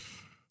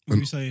What are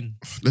you saying?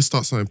 Let's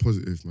start something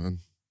positive, man.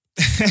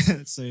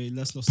 So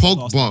let's not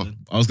Pogba.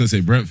 I was gonna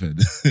say Brentford.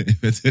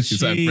 It's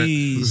like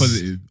Jeez.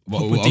 positive.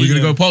 What, are we Pochettino.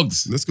 gonna go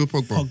Pogs? Let's go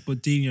Pogba.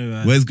 Pogbadinho,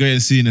 man. Where's Graham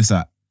Souness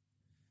at?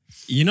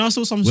 You know, I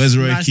saw some Where's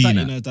Roy nice Keane stat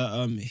at? in there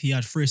that he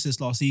had 3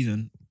 assists last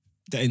season,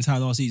 the entire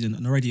last season,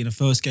 and already in the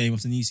first game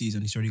of the new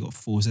season, he's already got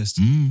 4 assists.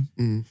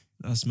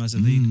 That's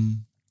massive lead.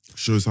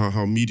 Shows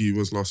how meaty he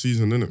was last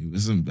season, innit? It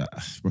wasn't that,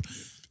 bro.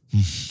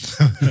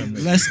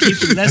 Let's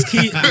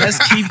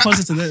keep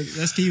positive.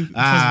 Let's keep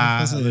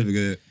positive.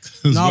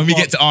 Because No, when we but-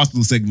 get to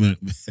Arsenal segment,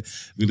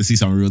 we're gonna see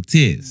some real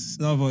tears.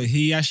 No, but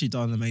he actually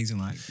done amazing.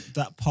 Like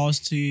that pass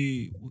to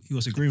he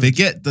was agreeing.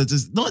 Forget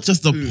not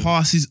just the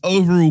pass, his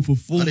overall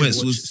performance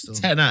watch was it still.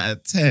 10 out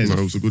of 10. No,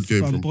 it was a good game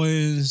from.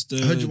 Flamboyance,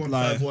 I heard you won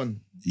like, 5-1.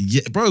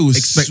 Yeah, bro, it was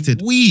Expected.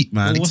 sweet,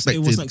 man. it Expected.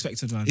 wasn't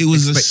expected, man. It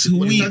was a Expected.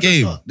 When did sweet Sancho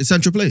game. start? Did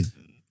Sancho play?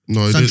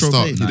 No, he didn't Central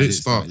start. play. He Nah,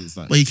 didn't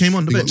start. But he came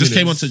on the He bench. got Just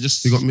came on minutes. to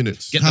just He got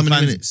minutes. get How the many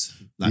fans, minutes?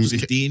 like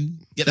 15.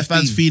 Get the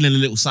fans 15. feeling a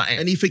little something.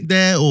 Anything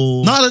there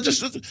or? No,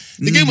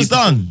 the game was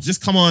done.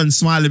 Just come on,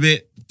 smile a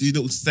bit, do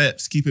little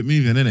steps, keep it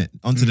moving, innit?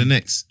 On to the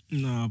next.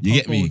 No, You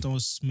get me? That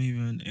was smooth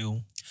and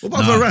ill. What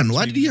about Nah. Varane?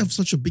 Why did he have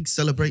such a big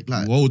celebrate?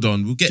 Like, Hold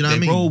on, we'll get Do you know there, what I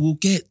mean? bro. We'll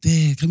get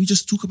there. Can we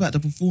just talk about the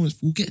performance?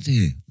 We'll get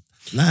there.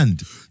 Land.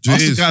 Do you know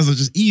Us it is? guys are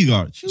just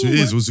eager.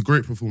 It was a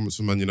great performance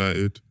from Man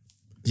United.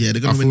 yeah,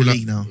 they're gonna win the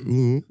league now.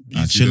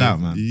 Easy Chill there. out,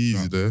 man.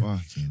 Easy there.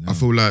 Fucking I hell.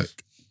 feel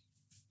like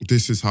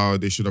this is how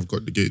they should have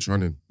got the gates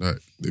running. Like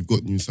they've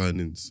got new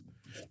signings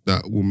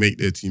that will make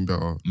their team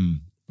better.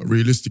 But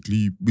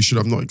realistically, we should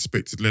have not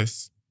expected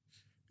less.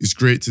 It's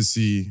great to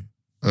see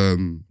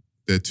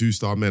their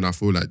 2-star men. I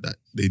feel like that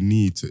they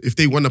need to, if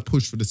they want to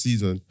push for the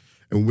season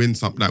and win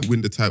something, like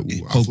win the title.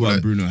 I feel Pogba like,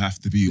 and Bruno have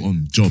to be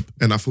on job.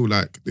 and I feel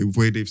like the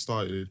way they've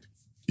started,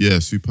 yeah,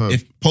 superb.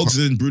 If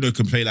Pogba and Bruno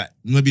can play like,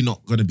 maybe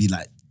not gonna be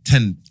like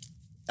 10,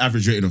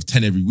 average rating of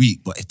 10 every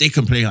week, but if they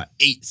can play like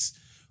 8s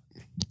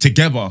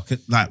together,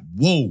 like,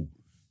 whoa.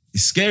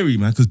 It's scary,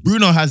 man, because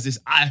Bruno has this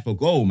eye for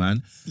goal,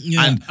 man.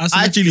 Yeah, and as I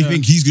an- actually yeah.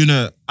 think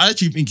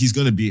he's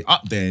gonna be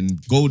up there in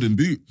Golden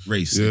Boot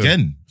race Yeah.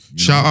 again. you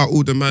Shout out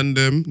all the man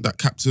them that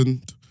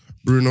captained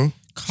Bruno.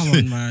 Come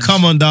on, man. know?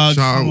 Come on, dog.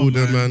 Shout out Come all on, the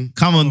man. man.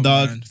 Come on,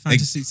 dog. man.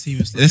 Fantasy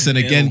team is Listen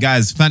looking again, ill.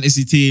 guys.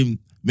 Fantasy team,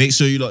 make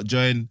sure you lot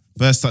join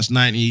First Touch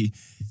 90.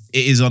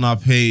 It is on our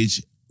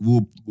page.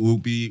 We'll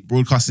be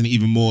broadcasting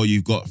even more.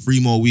 You've got 3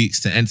 more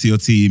weeks to enter your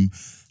team.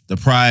 The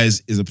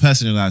prize is a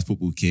personalized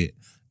football kit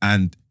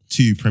and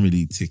 2 Premier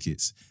League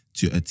tickets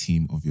to a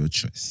team of your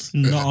choice.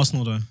 Not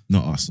Arsenal though.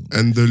 Not Arsenal.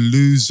 And the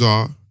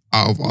loser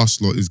out of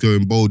Arsenal is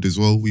going bold as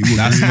well. We will.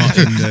 That's not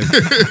in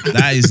the.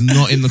 That is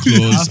not in the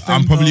clause. I've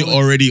I'm been probably bold.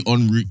 already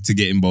en route to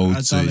getting bold,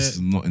 I've so done it's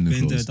it. not in the Been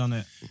there, clause. done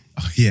it.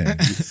 Oh, yeah.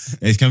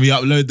 Can we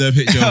upload the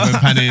picture of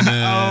when panning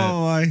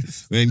my.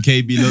 when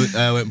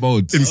KB went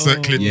bold?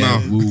 Insert clip Yeah,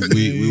 now. we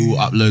will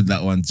upload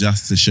that one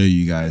just to show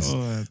you guys.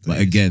 Oh,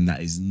 But again,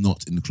 that is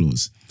not in the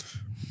clause.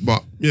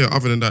 But yeah,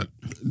 other than that,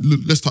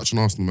 let's touch on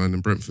Arsenal, man,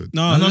 and Brentford.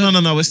 No,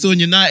 No. We're still in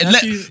United.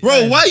 Let's do- Bro,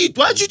 yeah.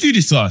 why'd you do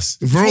this to us?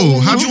 Bro,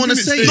 how do you wanna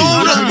say? No,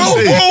 What no, do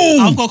you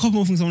bro. I've got a couple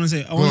more things I want to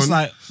say. I was on.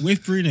 like,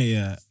 with Bruno,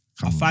 yeah,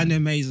 I find it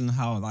amazing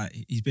how like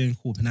he's being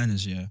called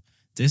Fernandes, yeah.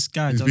 This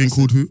guy He's does being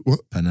called who?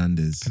 What?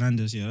 Fernandes.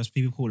 Fernandes, yeah, that's what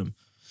people call him.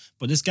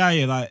 But this guy,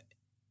 yeah, like,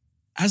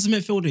 as a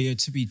midfielder, yeah,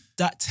 to be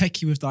that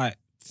techie with like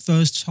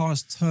first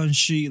chance, turn,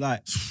 shoot,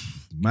 like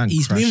Man,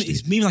 he's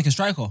crashed moving like a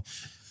striker.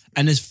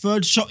 And his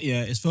third shot,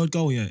 yeah, his third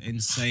goal, yeah,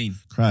 insane.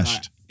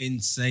 Crashed. Like,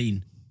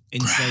 insane. He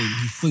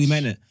fully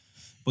meant it.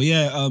 But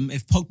yeah,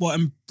 if Pogba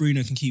and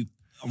Bruno can keep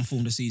on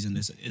form this season,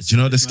 it's Do you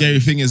know what the it's scary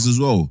mad. thing is as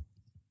well?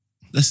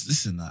 Let's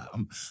listen.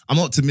 I'm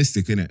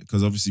optimistic in it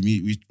because obviously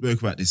we spoke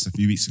about this a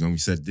few weeks ago and we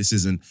said this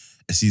isn't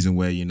a season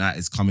where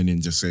United's coming in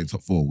just saying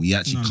top 4. We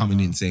actually coming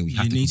in saying we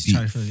have to need compete. to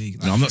try for the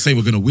league. No, I'm not saying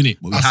we're gonna win it,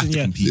 but we have to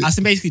yeah, compete. I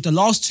think basically the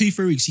last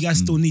 2-3 weeks, you guys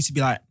still need to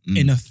be like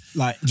in a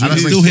like. And I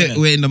still hit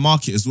we're in the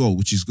market as well,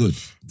 which is good.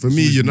 For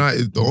me,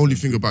 United, the only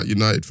thing about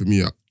United for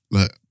me,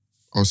 like,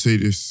 I'll say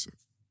this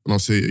and I'll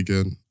say it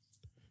again.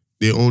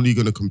 They're only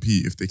going to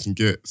compete if they can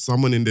get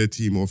someone in their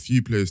team or a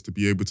few players to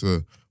be able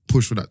to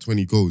push for that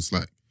 20 goals.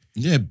 Like,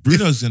 Yeah,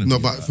 Bruno's gonna. no,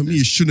 be but like for me,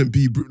 this. it shouldn't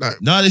be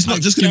like. No, it's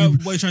not just gonna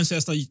be. What you're trying to say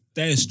is that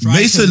there's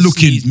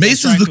strikers.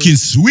 Mason's looking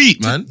sweet,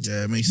 man.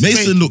 Yeah, Mason.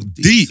 Mason looked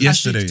deep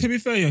yesterday. To be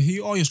fair, yeah,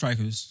 who are your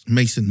strikers?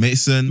 Mason.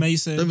 Mason,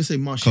 Mason, Don't even say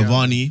Martial.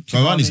 Cavani.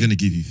 Cavani's gonna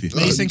give you 50.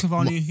 Mason,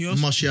 Cavani, who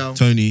else? Martial.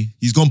 Tony,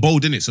 he's gone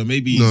bold in it, so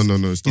maybe No, it's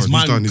done. his He's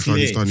mind done. will He's done.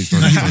 He's clear. done. He's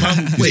done. He's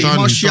done. He's Wait, done.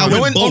 Martial He's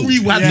went done. Henry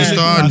had Yeah, He's the-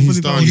 done. He's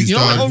done. He's You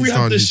know, done. Henry He's had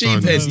done. the He's shape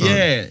done. head. He's done.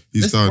 Yeah,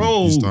 He's Let's done.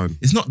 roll. He's done.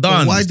 It's not But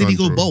done. why did he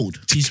go bro. bold?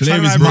 He's Clear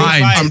trying his to mind.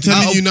 revive- I'm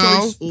telling Out you of now,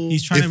 choice or-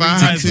 He's trying if to I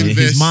had revive to him.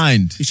 invest, His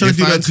mind. He's trying to If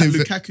do I that had to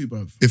Lukaku,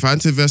 bro. if I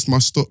had to invest my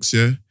stocks,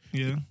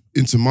 Yeah.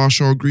 into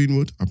Marshall or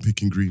Greenwood, I'm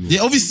picking Greenwood.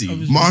 Yeah, obviously.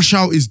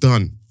 Marshall is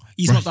done.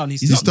 He's Bruh, not done.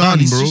 He's not done,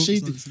 done, bro.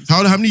 he's just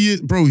How many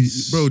years, bro? They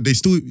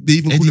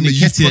even call Eddie him a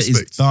youth Nketiah is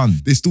prospect.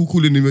 done. They still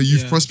calling him a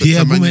youth Yeah. prospect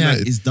Pierre at Man Aubameyang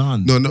United. is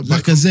done. No, but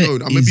Lacazette I'm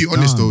gonna be is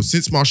honest done. though.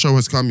 Since Martial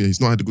has come here, he's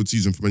not had a good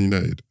season for Man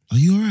United. Are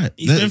you alright?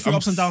 He's going through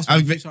ups and downs.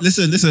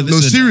 Listen. No,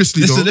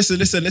 seriously though.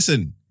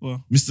 Listen.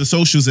 Well, Mr.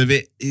 Social's a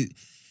bit.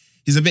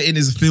 He's a bit in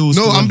his feels.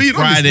 No, on I'm being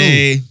honest,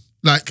 Friday.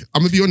 Like,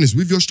 I'm gonna be honest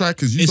with your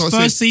strikers. his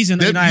first season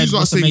at United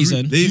was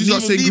amazing. You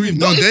are saying Greenwood.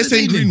 No, they're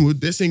saying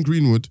Greenwood. They're saying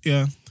Greenwood.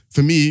 Yeah.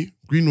 For me,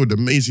 Greenwood,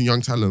 amazing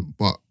young talent,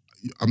 but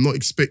I'm not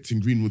expecting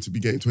Greenwood to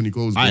be getting 20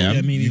 goals. Bro. I am.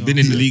 Yeah, me You've neither. been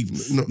in the league.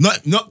 No.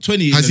 Not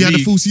 20. Has he had a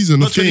full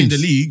season Not of 20 in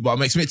games? the league, but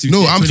I'm expecting.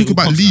 No, to get I'm 20 talking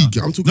about World Cups league.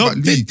 now. I'm talking about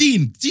league.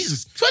 15.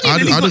 Jesus, 20 in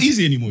the league not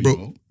easy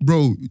anymore,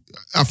 Bro,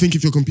 I think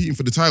if you're competing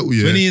for the title,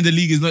 yeah. 20 in the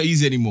league is not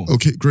easy anymore.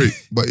 Okay, great.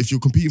 But if you're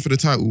competing for the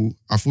title,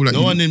 I feel like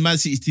No one in Man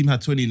City's team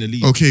had 20 in the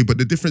league. Okay, but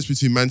the difference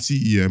between Man City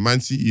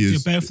You're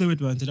is, bare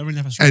fluid, man. They don't really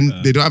have a striker.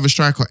 and they don't have a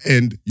striker,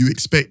 and you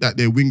expect that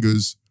their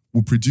wingers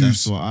will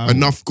produce That's what I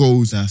enough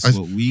goals. That's as-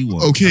 what we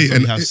want. Okay, That's why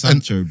and- we have and-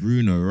 Sancho,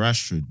 Bruno,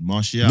 Rashford,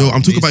 Martial. No,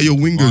 I'm talking about your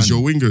Mason, wingers, Cavani.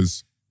 your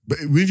wingers. But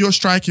with your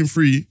striking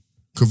three,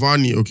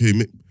 Cavani, okay,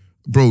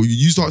 bro,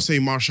 you start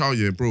saying Martial,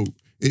 yeah, bro.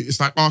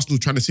 It's like Arsenal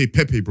trying to say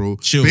Pepe, bro.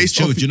 Chill. Based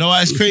Do off, you know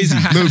why it's crazy?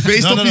 no,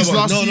 based No, off no, his but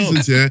last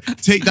seasons, yeah,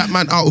 take that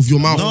man out of your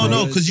mouth, No, bro.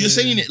 no, because you're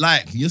saying it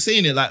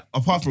like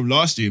apart from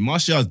last year,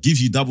 Martial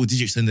gives you double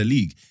digits in the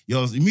league.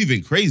 You're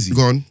moving crazy.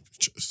 Go on.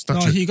 No,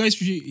 he goes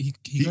through.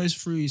 He goes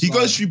through. He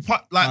goes through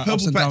ups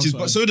purple and patches, downs, but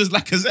man. so does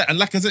Lacazette, and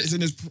Lacazette is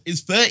in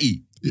his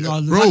 30. Yeah,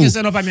 No, bro.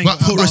 Lacazette, Aubameyang, But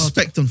Put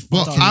respect on.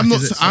 But Fucking I'm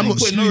not Putting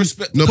screaming. no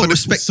respect. No, Put but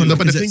respect on no,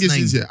 but the Lacazette's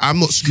thing is, name. yeah, I'm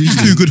not screaming.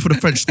 He's too good for the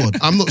French squad.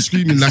 I'm not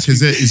screaming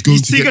Lacazette is going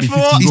He's to too get good me for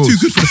 50 what? He's goals. too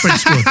good for the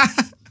French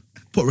squad.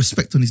 Put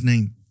respect on his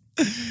name.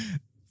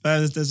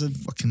 There's a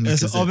Fucking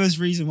there's an Lacazette. obvious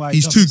reason why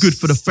He's he too doesn't good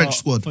for the French start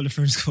squad. For the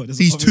French squad, There's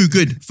He's an too obvious-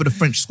 good for the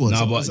French squad.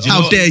 No, but do you know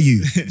How what- dare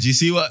you? Do you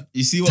see what Take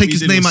we his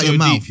did name was out your so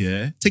mouth. deep,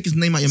 yeah? Take his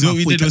name out your See mouth what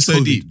we before he did was catch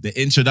so COVID. deep.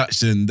 The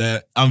introduction,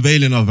 the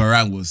unveiling of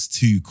Varane was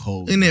too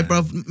cold. In there,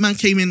 man. bruv. Man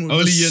came in with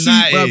Only a suit,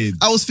 United. bruv.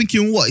 I was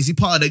thinking, what? Is he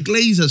part of the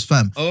Glazers,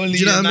 fam? Only Do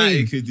you know what I United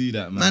mean? could do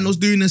that, man. Man was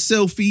doing a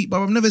selfie,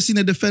 but I've never seen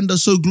a defender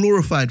so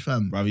glorified,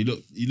 fam. Bruv, he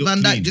looked Van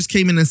Dijk clean. just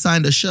came in and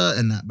signed a shirt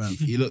and that, bruv.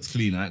 He looked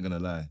clean, I ain't gonna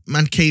lie.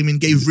 Man came in,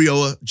 gave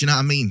Rio a, do you know what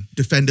I mean?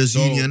 Defenders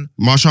So- Union.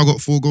 Martial got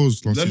 4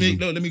 goals last Let me season.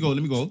 go.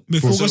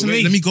 With 4 So, goals in the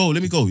wait, league.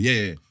 let me go.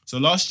 Yeah. So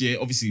last year,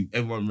 obviously,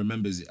 everyone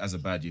remembers it as a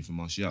bad year for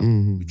Martial,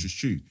 which was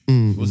true.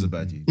 It was a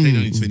bad year. Played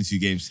only 22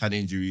 games, had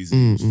injuries,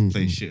 and was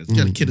playing shit as He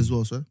well. had a kid as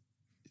well, sir.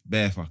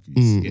 Bare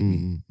fuckers. Get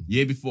me?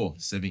 Year before,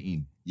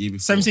 17. Year before,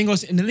 17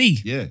 goals in the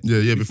league. Yeah.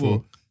 Yeah,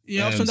 before.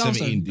 Yeah, ups and downs.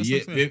 17. That's The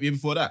not fair. year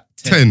before that,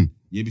 10,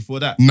 Year before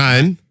that.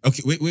 9.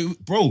 Okay,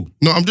 wait, bro.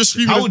 No, I'm just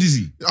screaming. How old is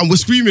he? And we're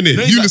screaming it.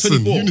 No, he's like Unison.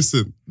 24.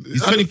 Unison.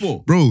 He's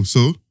 24. Bro,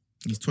 so?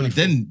 He's 20.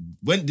 Then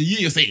when the year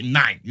you're saying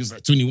 9, he was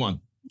like 21.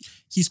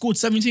 He scored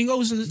 17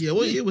 goals. In Yeah,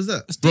 what year was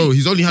that? Bro,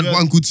 he's only had Yeah.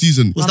 one good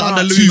season. Was No, that no,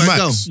 under no, Louis two Van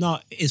max. Gaal? No,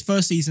 his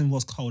first season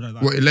was colder.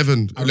 Like, What,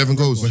 11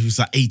 goals? But he was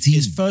like 18.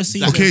 his first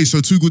season. Okay,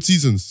 so 2 good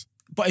seasons.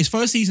 But his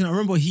first season, I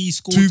remember he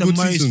scored 2 the good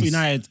most seasons. for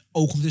United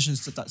all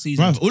competitions that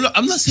season. Bro, look,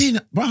 I'm not saying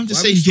that. Bro, I'm just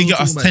Why saying are we he can still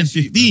get us talking 10, about this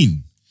shit,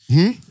 15.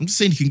 I'm just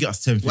saying he can get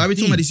us 10, 15. Why are we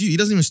talking about this? You? He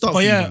doesn't even start. But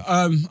for you, yeah,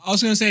 bruv. I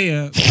was gonna say,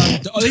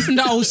 the only thing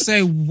that I would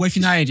say with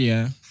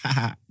United,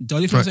 the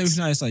only thing I would say with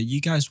United is like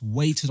you guys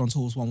waited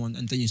until it was 1-1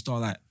 and then you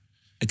start like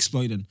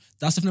exploding.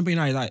 That's the thing about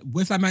United. Like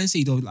with like Man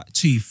City, though, like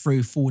 2,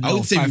 3, 4, I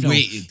would say we 5-0.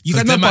 waited. You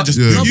 'Cause guys them man just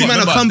boomed. You but man are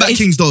remember, comeback it's-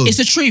 kings, though. It's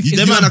the truth. You It's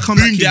them the- man are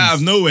comeback boomed it out of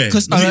kings. nowhere.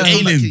 'Cause, Look at comeback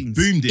Ayling, kings.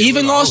 boomed it.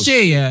 even We're like, last oh,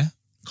 year, yeah.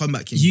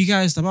 Comeback king. You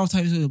guys, the amount of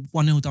times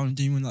 1-0 down and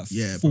then you win like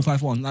Yeah,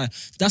 4-5-1. Like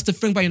that's the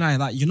thing about United.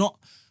 Like you're not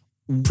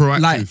Proactive.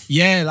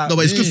 like like No,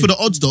 but it's good for the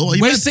odds, though. Are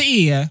you with mad?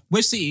 City,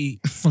 with City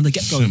from the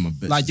get go, Showing my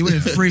best. like they win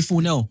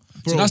 3-4-0. So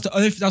Bro. that's the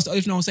only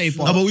thing I'll say.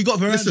 But No, but we got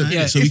Varane. Listen, now,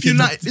 yeah, so we if can.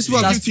 United, this is what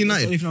I'll That's- give to that's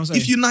the only United. thing I'll say.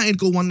 If United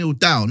go 1-0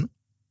 down,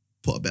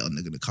 put a bet on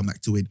they're going to come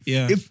back to win.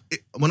 Yeah. If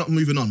we're not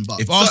moving on,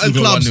 but If certain Arsenal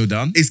go clubs, 1-0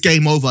 down, it's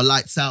game over,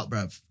 lights out,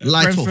 bruv.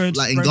 Light off, Brentford-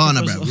 like in Brentford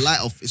Ghana, was- bruv. Light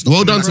off. It's not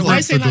Well gonna done to be why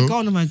right. say Brentford, like though.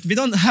 Ghana, man? We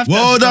don't have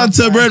well that done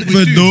stuff, to man.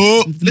 Brentford,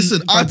 though.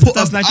 Listen, I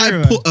That's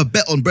Nigeria. put a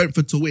bet on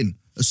Brentford to win.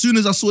 As soon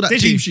as I saw that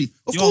Did team you? sheet,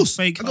 of You're course,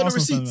 fake I got the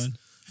Arsenal fan, receipts. man.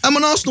 I'm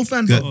an Arsenal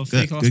fan, Good, bro.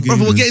 fake good, Arsenal. good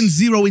Brother, we're games. getting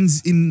 0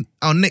 wins in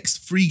our next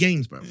 3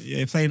 games, bro.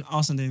 Yeah, playing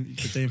Arsenal,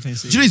 they playing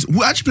City. Do you know,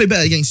 we'll actually play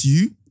better against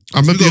you.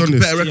 I'm We gonna be got a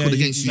honest. better record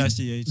against you. guys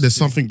do, yeah, There's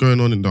something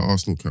going on in the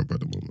Arsenal camp at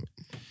the moment.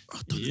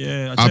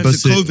 Yeah, Abba's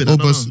it's saying, COVID, I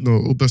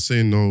don't Oba's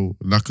saying no.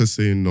 Laka's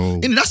saying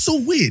no. And that's so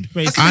weird.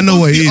 Wait, How can I they know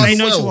both what be it is. They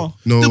know unwell? too well.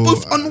 No, They're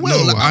both unwell.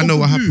 No, Like, I know how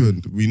what can you?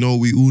 happened.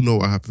 We all know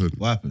what happened.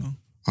 What happened?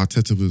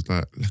 Arteta was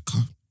like, Laka,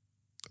 I'm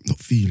not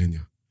feeling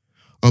you.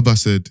 Oba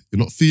said, you're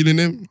not feeling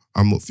him,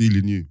 I'm not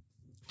feeling you.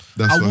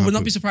 That's I what would happened.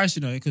 not be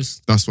surprised,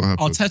 because That's what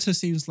happened. Arteta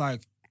seems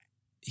like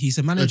he's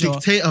a A manager,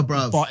 dictator,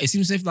 bruv. but it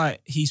seems as if like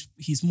he's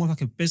more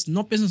like a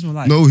not businessman.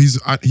 Like No, he's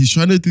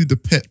trying to do the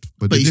Pep,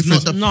 but But the he's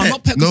difference. not the no, Pep.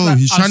 not Pep. 'cause, No, like,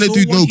 he's I trying to saw do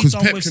what no he because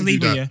done Pep with can do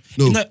Saliba, that. yeah.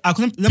 No, You know, I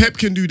couldn't. Pep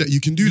can do that. You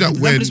can do that Let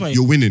me when just wait.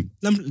 you're winning.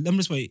 Let me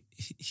just wait.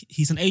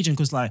 He's an agent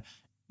because like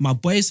My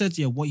boy said,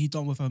 yeah, what you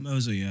done with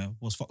Ozil, yeah,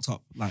 was fucked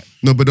up. Like,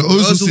 No, but the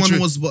Ozil one situation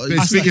was what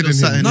it's bigger than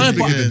him. No, It's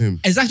but- bigger than him.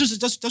 exactly,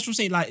 just what I'm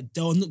saying. Like,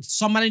 there are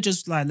some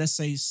managers, like, let's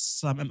say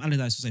some Allardyce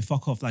will say,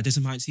 fuck off, like, this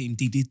is my team,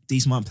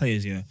 these my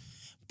players, yeah.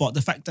 But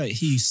the fact that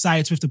he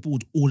sides with the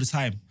board all the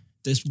time,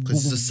 there's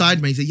Because he's a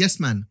side man. He's a yes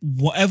man.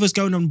 whatever's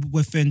going on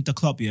within the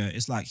club, yeah,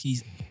 it's like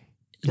he's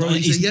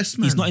He's a yes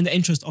man. He's not in the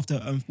interest of the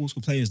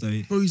Portugal players,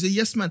 though. Bro, he's a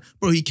yes man.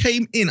 Bro, he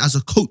came in as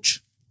a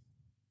coach.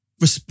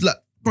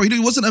 Bro, he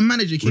wasn't a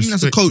manager. He came in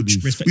as a coach.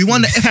 Respectfully. We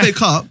won the FA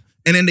Cup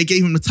and then they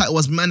gave him the title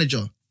as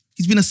manager.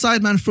 He's been a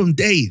sideman from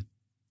day.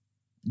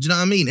 Do you know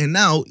what I mean? And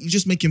now he's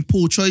just making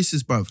poor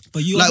choices, bro.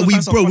 But you like also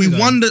find something we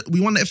funny,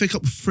 though. won the FA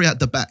Cup with 3 at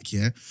the back,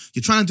 yeah?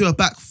 You're trying to do a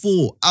back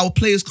 4. Our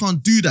players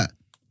can't do that.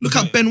 Look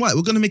at Ben White.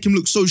 We're gonna make him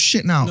look so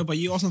shit now. No, but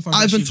you also find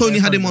Ivan actually Toney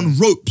had him fair on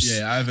ropes.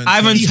 Yeah,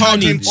 Ivan He had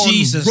Toney, him on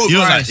Jesus ropes. He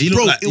looked like, Christ. he Bro,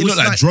 looked like, it he was looked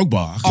like like-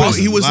 Drogba. Bro,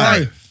 he was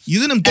like, you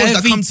know them boys that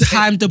Every come to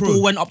time the bro,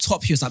 ball went up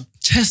top, he was like,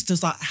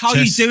 Chester's like, how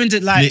Chest, are you doing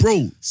it? Like, flick,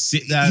 bro,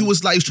 sit down. he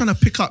was trying to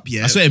pick up,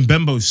 yeah. I swear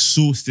Mbembo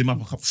sauced him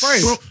up a couple.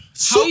 bro,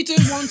 how are you doing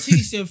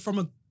 1-2 from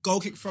a goal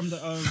kick from the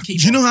keeper?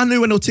 Do you know how I knew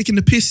when they were taking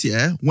the piss,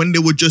 yeah? When they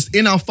were just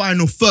in our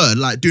final third,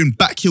 like doing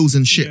back heels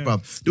and shit, Yeah.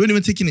 bruv. They weren't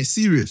even taking it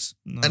serious.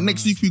 And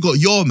next week we got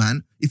your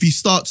man. If he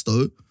starts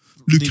though,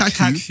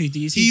 Lukaku, do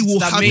you see he will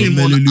that have meme? him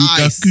on Romelu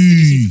ice. Did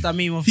you see that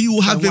meme of He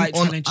will have Ben him White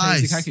on trying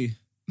to chase ice. Lukaku?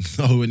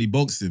 No, when he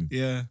boxed him.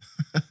 Yeah.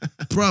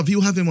 Bruv, he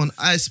will have him on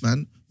ice,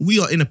 man. We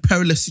are in a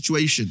perilous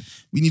situation.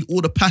 We need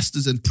all the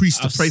pastors and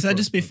priests I've to pray for said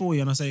this us, bruv. before,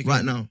 and I say it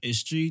Right again. now.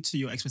 It's due to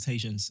your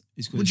expectations.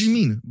 It's What do you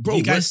mean? Bro,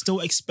 you guys we're- still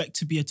expect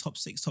to be a top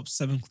 6, top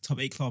 7, top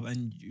 8 club,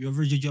 and you're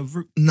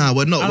Nah,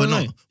 we're not. I We're don't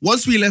not. know.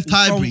 Once we left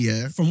Highbury,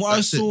 yeah. From what I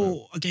that's it, saw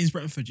bro. against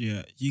Brentford,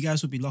 yeah, you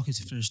guys would be lucky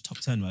to finish top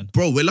 10, man.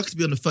 Bro, we're lucky to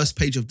be on the first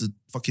page of the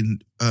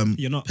fucking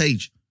You're not.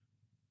 page.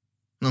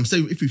 And I'm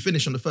saying if we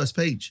finish on the first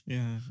page.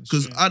 Yeah.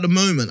 Because at the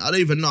moment, I don't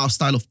even know our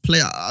style of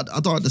play. I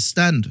don't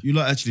understand. You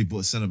lot actually bought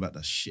a centre back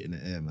that shit in the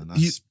air, man.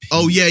 That's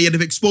Yeah,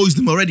 they've exposed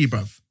him already,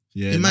 bruv.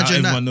 yeah.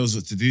 imagine now everyone that. knows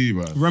what to do,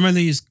 bro.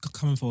 Romelu is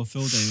coming for a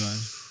field day, man.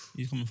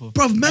 He's coming for.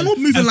 Bruv, man, we're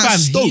moving and like fam,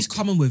 Stoke. He's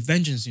coming with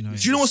vengeance, you know.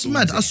 Do you know what's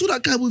mad? I saw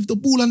that guy with the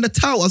ball and the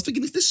towel. I was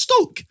thinking, is this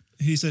Stoke?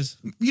 He says,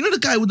 You know the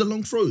guy with the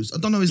long throws? I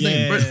don't know his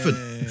name. Yeah, Brentford.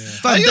 yeah, yeah.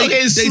 Fam, you they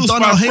getting sauced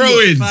done by our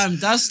throwing? head. fam,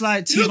 that's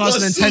like You got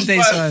 2010 sauced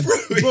days, by man.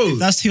 throwing. Bro,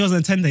 That's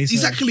 2010 days. fam.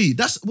 exactly.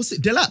 That's, what's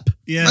it, Delap?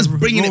 Yeah, Man's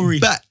bringing Rory.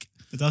 it back.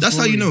 That's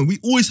how you Rory. know. We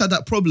always had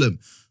that problem.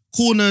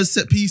 Corners,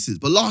 set pieces.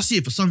 But last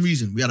year, for some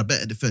reason, we had a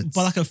better defense.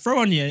 But like a throw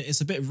on, yeah, it's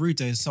a bit rude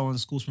though. Someone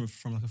scores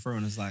from like a throw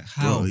on. It's like,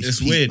 how? Bro,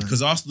 It's peak, weird man.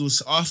 because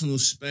Arsenal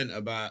spent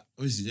about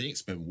obviously they didn't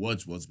spend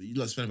words, but you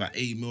lot spent about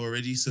 8 mil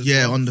already. So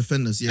yeah, far. on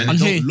defenders, yeah. and On it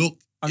who? don't look.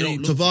 On It who?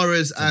 don't look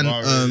Tavares and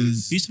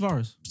Who's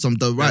Tavares? some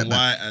the right Ben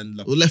back. White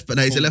and Or left back.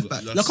 No, he's a left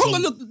back.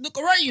 Lakonga look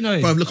alright, you know.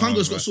 Bro,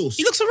 Lukanga's got right. sauce.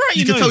 He looks alright,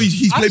 You you can know. tell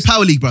he's played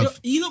Power League, bruv.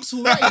 He looks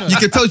alright, you know. You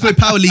can tell he's played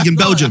Power League in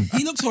Belgium.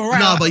 He looks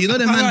alright. Nah, but you know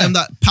them man, them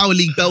that Power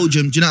League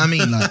Belgium. Do you know what I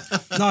mean? Like,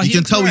 No, you he can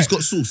looks tell alright. he's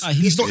got sauce.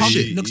 He He's looks not comfy-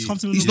 shit. He looks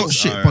comfortable. He's in the not ball.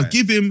 shit. Alright. But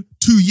give him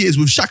 2 years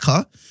with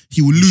Shaka,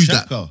 he will lose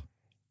that. Xhaka.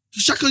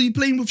 Shaka, you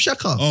playing with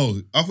Shaka?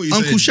 Oh, I thought you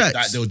Uncle said Shaq.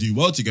 that they'll do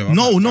well together.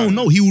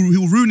 No, he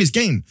will ruin his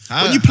game.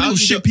 When you play with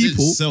shit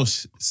people, sell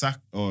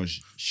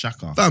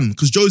Shaka. fam,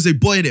 because Jose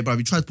Boyd it, bruv.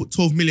 He tried to put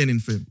 12 million in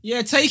for him.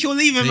 Yeah, take it or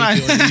leave it, Take man.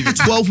 it or leave it.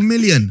 12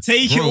 million.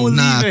 Take it Bro, or leave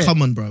Nah, it.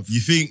 come on, bruv. You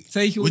think?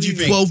 Take it or What do you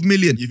leave it. think? 12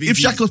 million. You think If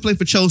he- Shaka was playing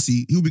for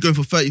Chelsea, he'll be going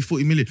for 30,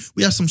 40 million.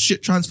 We have some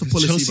shit transfer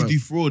policy, Chelsea bruv. do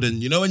fraud,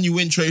 and you know when you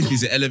win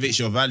trophies, it elevates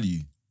your value.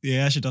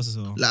 Yeah, actually does as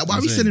well. Like, why are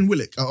I'm we saying. selling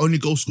Willock, our only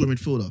goal scoring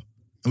midfielder?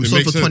 And we It sold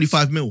makes for sense.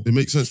 25 mil. It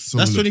makes sense. To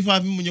That's someone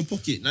 25 million in your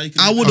pocket. Now you can.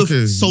 I would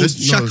have sold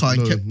Shaka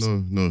and kept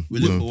No.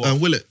 Willock for what?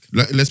 Willock.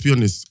 Let's be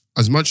honest.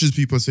 As much as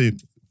people say,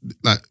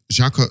 like,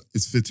 Xhaka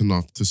is fit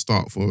enough to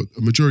start for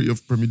a majority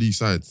of Premier League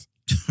sides.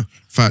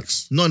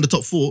 Facts. Not in the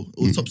top 4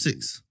 or top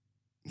 6.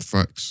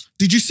 Facts.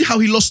 Did you see how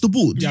he lost the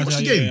ball? Did you watch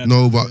the game? yeah.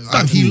 No, but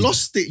Fam, he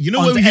lost it. You know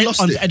On where the he lost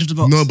on it? the edge of the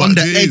box. No, but On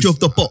the it edge is. of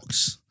the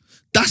box.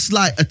 That's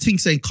like a thing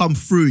saying come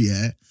through,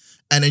 yeah?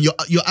 And then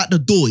you're at the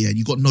door, yeah, and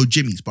you got no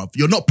jimmies, bruv.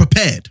 You're not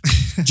prepared.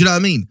 Do you know what I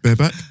mean?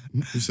 bareback.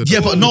 Who said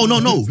Yeah, that? but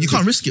no. You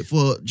can't risk it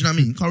for, do you know what I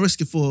mean? You can't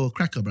risk it for a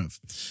cracker, bruv.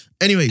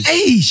 Anyways.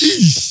 Hey,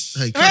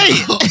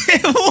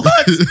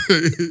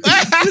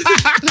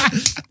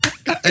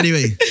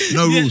 anyway,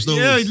 no rules, no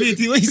Yeah, rules.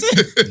 literally, what you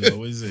say? Yeah,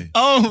 what is it?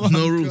 Oh, my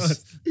No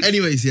rules.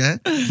 Anyways, yeah.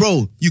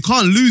 Bro, you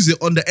can't lose it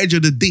on the edge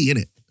of the D,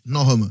 innit?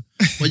 No homo.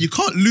 But you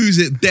can't lose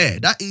it there.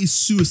 That is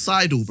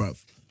suicidal,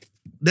 bruv.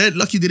 They're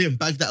lucky they didn't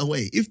bag that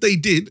away. If they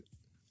did,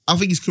 I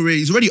think his career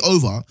is already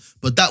over,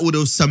 but that would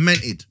have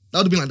cemented. That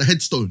would have been like the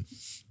headstone.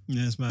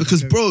 Yes, man.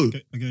 Because, bro,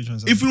 if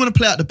If we want to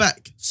play at the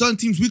back, certain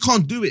teams, we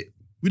can't do it.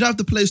 We don't have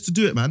the players to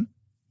do it, man.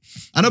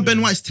 I know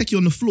Ben White's techie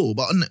on the floor,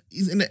 but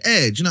he's in the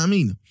air. Do you know what I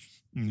mean?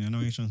 yeah, I know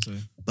what you're trying to say.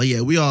 But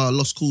yeah, we are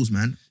lost cause,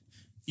 man.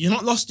 You're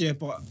not lost yet,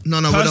 but No,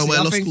 we're personally,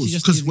 I lost think cause. you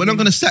just Because need we're to not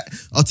going to sack.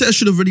 Arteta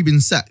should have already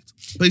been sacked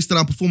based on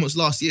our performance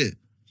last year.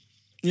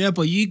 Yeah,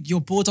 but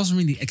your board doesn't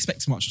really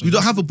expect much. Though. We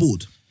don't have a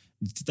board.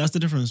 That's the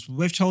difference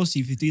with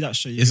Chelsea. If you do that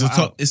shit, It's a you're top.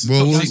 out. It's a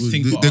Well, top 6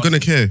 thing. for they're gonna Arsenal.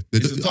 care.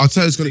 It's a top Arteta's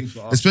six gonna, thing for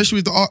Arsenal. especially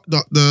with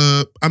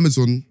the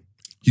Amazon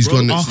He's Bro,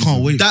 gone next I season.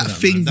 can't wait. That for that,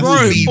 thing, man. bro,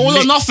 Bro, will be all or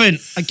lit. nothing.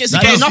 I guess you're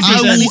That getting needs to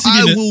nothing. be- that needs to be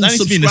in the- I will that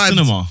needs to be in the subscribe.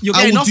 cinema. You're I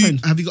getting will do. nothing.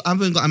 I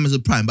haven't got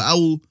Amazon Prime, but I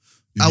will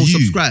You.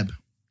 subscribe.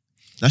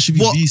 That should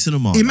be What? the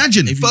cinema.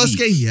 Imagine Every first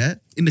week. game, yeah,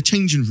 in the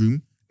changing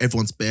room,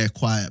 everyone's bare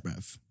quiet,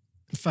 bruv.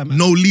 Fam,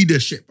 No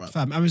leadership, bruv.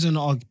 fam, Amazon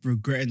are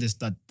regretting this.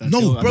 That No,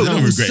 deal. bro, don't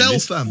they will regret sell,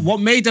 this. fam. What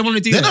made them want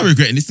to do They're that? not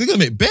regretting this. They're gonna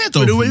make bear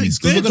dough But from this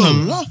because we're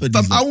gonna laugh at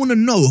Fam, these. I want to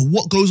know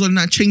what goes on in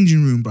that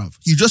changing room, bruv.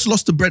 You just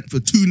lost to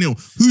Brentford 2-0.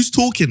 Who's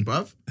talking,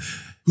 bruv?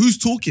 Who's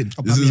talking?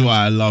 This is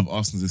why I love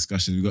Arsenal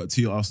discussion. We've got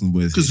two Arsenal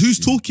boys. Because here. who's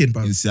talking, In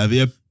bruv?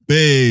 Xavier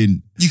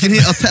Bain. You can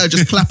hear Arteta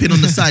just clapping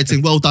on the side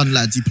saying, "Well done,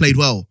 lads. You played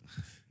well."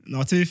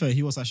 No, to be fair,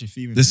 he was actually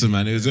fuming. Listen,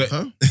 man, it was.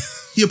 Huh?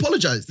 He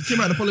apologized. He came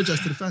out and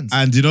apologized to the fans.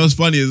 And you know what's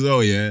funny as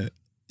well, yeah?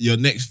 Your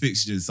next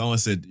fixtures, someone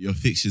said your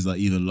fixtures are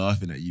even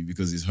laughing at you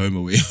because it's home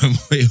away, home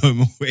away, home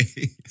away.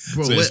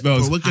 Bro, So it we're,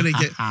 spells. bro, we're gonna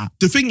get.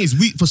 The thing is,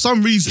 we for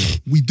some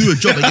reason we do a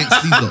job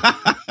against these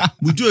lot.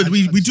 We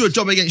do a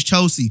job against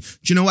Chelsea. Do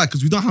you know why?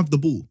 Because we don't have the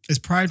ball. It's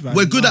pride, man.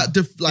 We're good No. at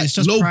It's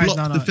just low pride. block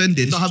No, no.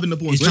 defending, It's- not having the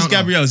ball. it's Where's Counter.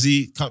 Gabriel? Is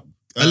he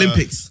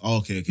Olympics. Oh,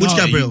 okay. Which No,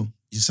 Gabriel?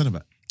 You centre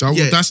back.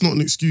 Yeah. That's not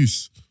an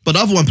excuse. But the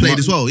other one played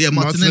as well. Yeah,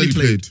 Martinelli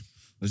played.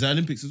 Was that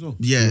Olympics as well?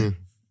 Yeah.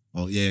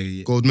 Oh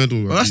yeah. Gold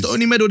medal. Well, that's the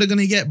only medal they're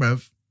gonna get,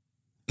 bruv.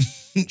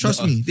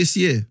 Trust me, this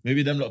year,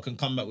 Maybe them lot can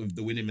come back with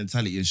the winning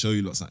mentality and show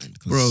you lot something.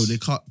 'cause- bro. They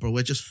can't, bro.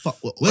 We're just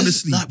fucked. Where's-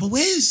 Honestly, like, but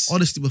where's?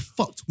 honestly, we're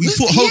fucked. We Where's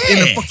put hope in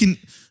a Pierre? fucking.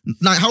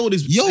 Like, how old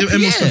is Yo, Emil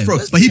Pierre, Smith Rowe?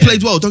 where's But he Pierre?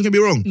 played well. Don't get me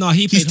wrong. No,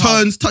 he His played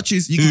hard. turns,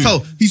 touches. You can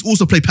tell he's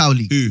also played power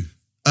league. Who?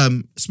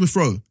 Smith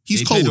Rowe. He's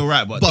He cold. played all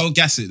right, but don't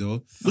gas it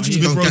though. What do you Smith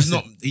mean don't Rowe's gas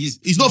not. it? He's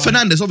He's not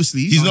Fernandez,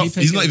 obviously. He's No, not. he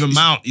played He's not good. even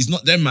Mount. He's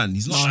not them man.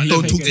 He's No, not. he Don't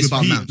played talk good. to me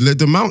about It's Mount. Let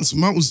the Mount.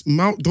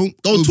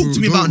 Don't talk to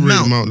me about don't rate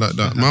Mount. Mount like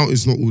that. Mount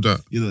is not all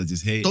that. You know,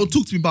 just hate. Don't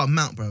talk to me about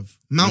Mount, bruv.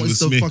 Mount Number is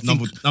the Smith, fucking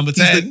number he's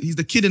the- 10. He's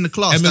the kid in the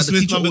class Emma that the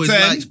Smith, teacher number always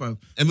 10. likes, bruv.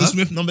 Emma Huh?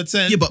 Smith, number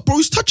 10. Yeah, but bro,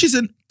 his touches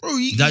and bro,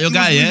 That your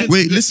guy, yeah?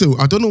 Wait, listen.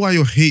 I don't know why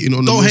you're hating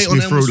on Don't Emil hate on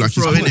Smith Rowe. Emil Like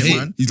Smith Rowe, he's put innit, a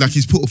man? foot- he's like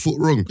he's put a foot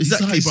wrong.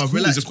 Exactly, He's bro. cool.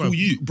 Relax, He's a cool bro.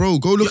 youth. Bro,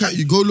 go look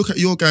at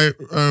your guy,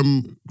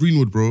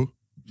 Greenwood, bro.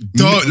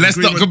 Don't let's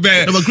not Greenwood-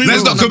 compare. No, but Greenwood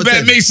Let's not was number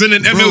compare 10. Mason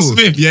and Emil Bro,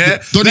 Smith. Yeah,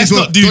 Donnies let's were,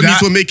 not do Donnies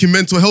that. were making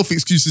mental health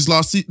excuses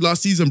last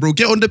season, bro.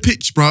 Get on the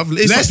pitch, bruv.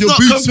 Lace Let's up your not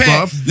boots,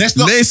 compare. bruv. Let's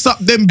not- Lace up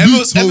them Emil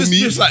boots, homie.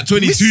 Smith's like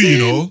 22, you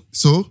know.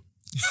 So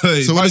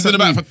Hey, So why what's is it that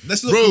about? mean?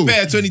 Let's not Bro,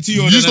 compare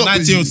 22-year-old and a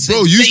 90-year-old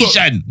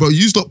sensation.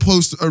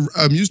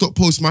 you stop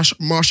post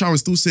Marshall and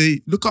still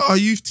say, look at our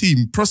youth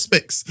team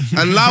prospects.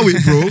 Allow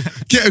it, bro.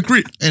 Get a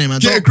grip. Anyway, man,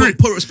 Get a don't grip.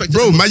 put respect to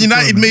Bro, Emil Man Smith Rowe,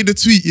 United man. made a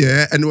tweet,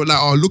 yeah, and they were like,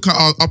 oh, look at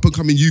our up and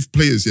coming youth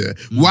players, yeah.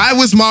 Why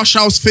was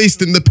Marshall's face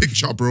in the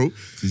picture, bro?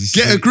 he's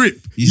Get still- a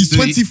grip. he's He's still-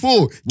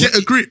 24. Get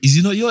a grip. Is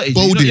he not your age?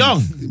 Are you not Bolding.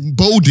 young?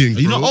 Bolding. Are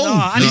you bro. not old?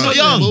 No, He's not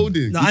young.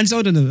 Bolding. No, Andy's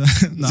older than him.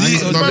 No, Andy's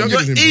See, older I'm bro, younger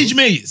than your him, age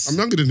bro. mates. I'm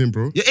younger than him,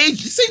 bro. Your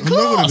age, same I'm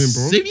younger class, than him,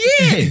 bro. same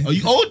year. Are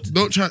you old?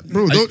 Don't try,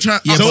 bro. Don't try.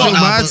 Yeah, So but what? nah,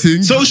 My but-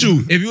 thing. Social.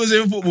 If you was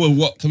in football,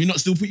 what? Can we not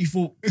still put you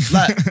for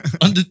like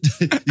under?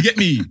 You get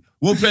me?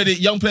 Young player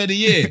of the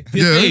year.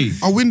 Yeah, PFA.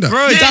 I'll win that.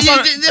 Bro, Yeah, that's yeah, on,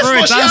 that's bro,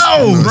 what's that's, out.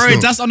 No, it's bro,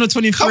 not. that's under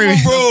 23. Come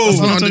on, bro. That's He's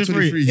not under under 23.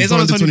 23. It's He's not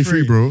under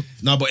 23, bro.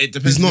 No, but it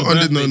depends. He's not on your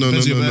under. No, birthday. no,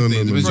 no, Depends no, on your no, birthday.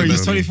 no, no. Depends on no, your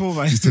He's no, birthday. 24,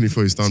 man. He's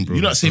 24. He's done, bro.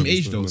 You're not He's same done, age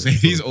he's though. done, So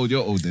he's he's done. old.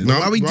 You're old. Then. No,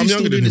 Why are we I'm still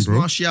younger doing than this him, bro.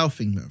 Martial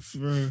thing,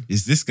 bruv?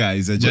 It's this guy.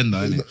 His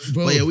agenda, isn't it?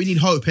 But yeah, we need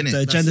hope, innit?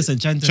 The That's agenda's it.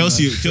 agenda.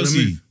 Chelsea, man.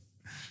 Chelsea,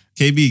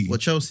 KB. Well,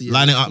 Chelsea, yeah.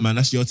 Line it up, man.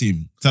 That's your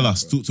team. Tell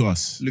us. Talk to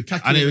us.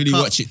 Lukaku I didn't in the really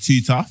cup. watch it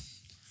too tough.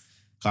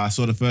 'Cause I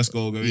saw the first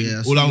goal go in. Yeah,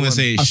 I saw All I'm one. gonna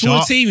say I is saw a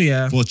sharp team,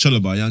 yeah. for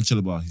Chalobah, young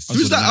Chalobah. He Who's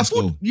scored a that? I nice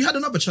thought goal. you had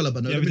another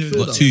Chalobah, no? Yeah, the we did.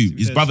 midfielder. Got two.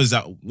 His Yes. brother's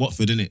at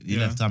Watford, innit? He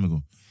Yeah. left time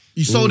ago.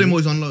 You sold him or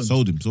he's on loan?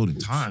 Sold him.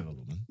 Time ago,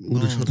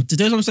 man.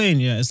 Today, what I'm saying,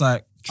 yeah, it's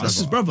like That's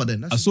his brother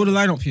then. I saw the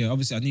lineup here.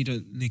 Obviously, I need a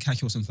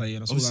Lukaku or some play,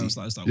 and I saw that.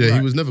 Obviously. It's like, Yeah, alright.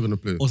 he was never gonna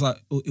play. It was like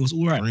it was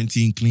all right.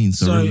 Quarantine clean,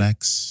 so So-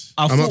 relax.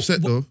 I I'm thought-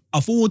 upset though.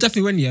 I thought we'll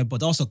definitely win, yeah, but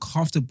that was a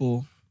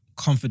comfortable,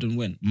 confident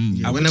win. Yeah.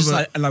 And we're just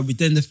Whenever- like we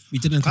didn't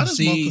How does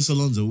concede. Marcus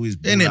Alonso always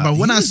ball Innit, out? but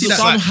when He I always see looks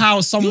that- like- Somehow,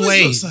 some he always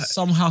way, looks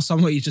like-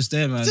 some way, he's just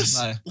there, man. Just-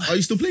 Like, Are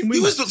you still playing He wing?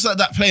 always looks like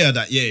that player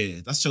that, yeah,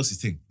 that's Chelsea's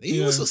thing. He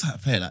Yeah. always looks like a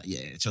player that,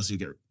 yeah, Chelsea will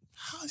get.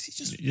 How is he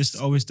just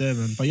always there,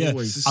 man. But yeah,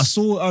 Always. I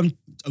saw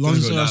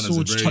Alonso, down I as a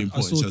saw very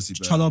important Chelsea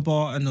player.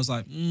 Chalobah, and I was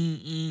like,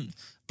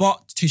 But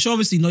Tisha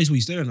obviously knows what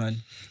he's doing,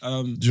 man.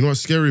 Do you know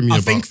what's scaring me I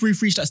about? think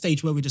we've reached that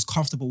stage where we're just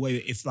comfortable. Where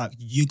if like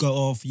you go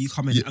off, you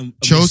come in, Yeah, and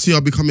Chelsea are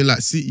becoming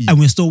like City. and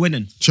we're still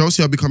winning.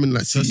 Chelsea are becoming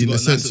like City Chelsea in the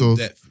got a nice sense little of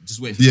depth. Just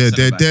wait for yeah, that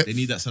their centre-back. depth They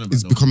need that centre-back,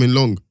 is though. becoming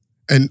long.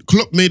 And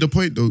Klopp made a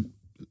point though.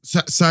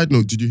 Side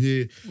note, did you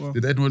hear?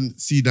 Did anyone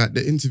see that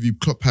the interview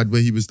Klopp had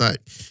where he was like,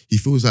 he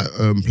feels like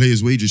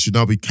players' wages should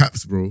now be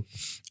capped, bro.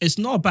 It's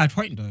not a bad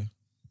point though.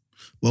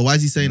 Well, why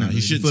is he saying Nah, that? he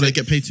You should feel say- they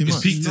get paid too It's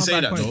much? peak to Not say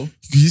bad that point. though.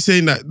 He's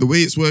saying that the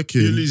way it's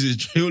working. He'll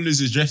lose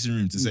his dressing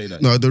room to say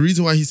that. No, the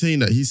reason why he's saying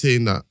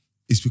that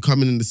it's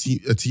becoming in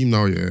a team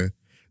now, yeah,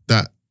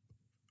 that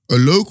a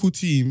local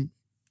team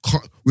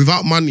can't,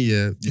 without money,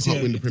 yeah, you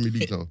can't win the Premier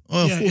League now.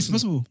 Oh, yeah, of course, it's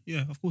possible.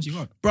 Yeah, of course you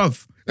can't.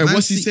 bruv. And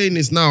what's he saying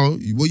is now,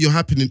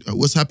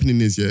 what's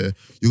happening is, yeah,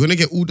 you're gonna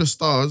get all the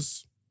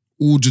stars,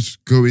 all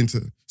just go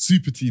into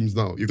super teams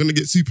now. You're gonna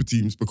get super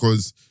teams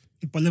because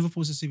But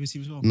Liverpool's a super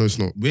team as well. no, it's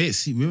not. We've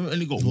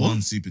only got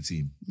one super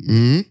team.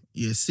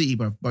 Yeah, City,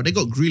 bro. But they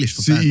got Grealish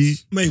for City,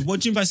 fans. Mate, what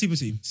do you mean by super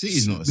team?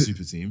 City's not a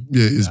super team.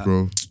 yeah, it is,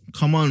 bro.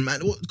 Come on, man.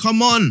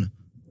 Come on.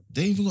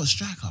 They ain't even got a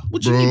striker.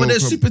 What do you Bro, mean? But they're a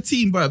come- super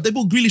team, bro. They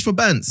bought Grealish for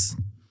Bants.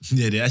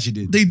 Yeah, they actually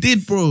did. They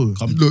did, bro.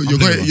 Look,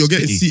 you're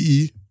getting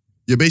City.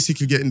 You're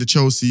basically getting the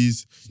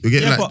Chelseas. You're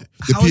getting Yeah, like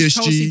but the how is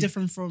Chelsea PSG.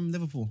 different from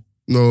Liverpool?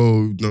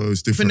 No, it's I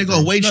think different. they got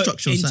a bro. wage No,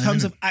 structure. in something,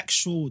 terms innit? of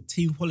actual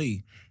team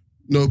quality.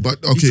 No,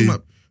 but talking okay.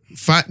 about-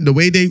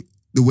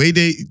 The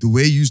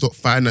way you not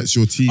finance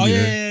your team. Oh yeah,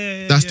 yeah,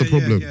 yeah, yeah. That's yeah, the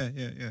problem.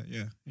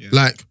 Yeah.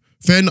 Like,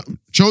 fair enough.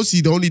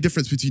 Chelsea, the only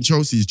difference between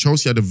Chelsea is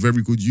Chelsea had a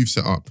very good youth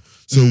setup.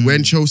 So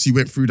when Chelsea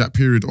went through that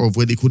period of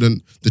where they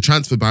couldn't, the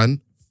transfer ban,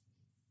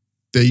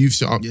 their youth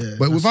setup. Yeah,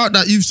 But without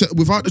that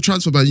without the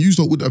transfer ban, you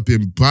would have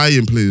been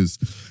buying players.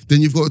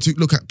 Then you've got to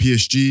look at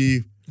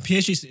PSG.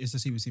 PSG is a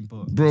super team,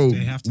 but Bro,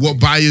 they have to what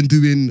Bayern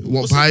doing?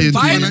 What Bayern doing?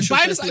 financial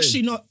Bayern is fair play?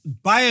 actually not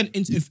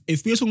Bayern.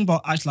 If we're talking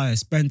about actually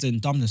spend and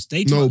dumbness,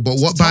 they No, do- but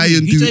what tell me, Bayern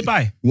who do? do they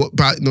buy? What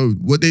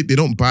they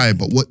don't buy,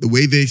 but what the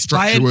way they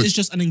structure Bayern was. is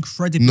just an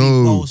incredibly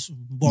No,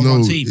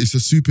 well-run team. it's a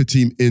super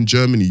team in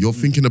Germany. You're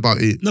thinking about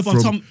it. No,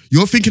 but from,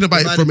 you're thinking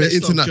about it They're from the an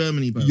best of internet.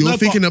 Germany, bro. You're No, but-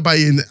 thinking about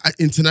it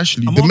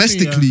internationally, I'm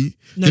asking domestically.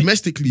 you,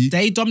 domestically,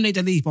 They dominate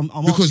the league. I'm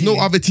because asking no you,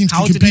 other teams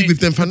how can did compete they- with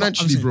them No, but I'm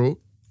financially, saying, bro.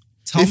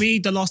 Tell me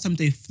the last time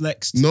they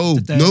flexed. No,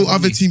 their no money.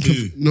 other team can.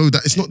 Who? No,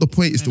 that it's not the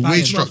point. It's the Bayern. wage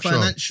It's Not structure.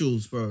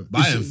 financials, bro.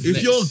 Bayern If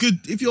flex. you're good,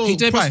 if you're Who a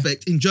they buy?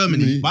 prospect in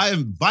Germany,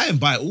 Bayern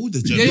buy all the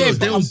Yeah, German. yeah, They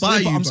but don't I'm, buy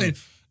yeah, but you, I'm bro. saying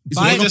It's They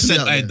not Bayern. just said,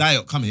 monopoly out there.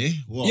 Diop, come here.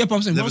 What? Yeah, but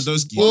I'm saying,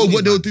 Lewandowski. Or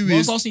what they'll do When was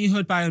is the last time you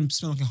heard Bayern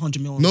spend like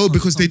 100 million? no,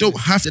 because they don't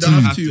have They to.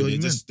 don't Have to, to, or you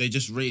they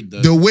just raid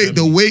the. They'll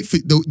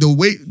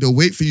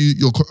wait for you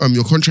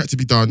your contract to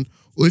be done.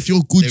 Or if you're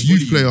a good They youth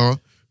bully you. player,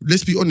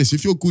 let's be honest.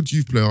 If you're a good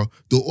youth player,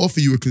 they'll offer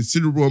you a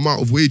considerable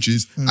amount of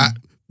wages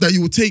that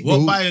you will take. What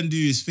bro. Bayern do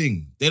is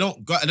thing. They don't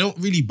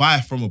really buy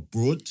from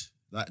abroad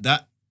like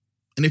that.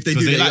 and if they do,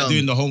 Because they they're like young.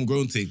 doing the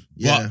homegrown thing.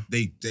 Yeah.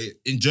 But they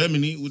in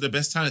Germany, all the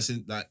best talents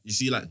in like you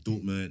see like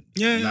Dortmund,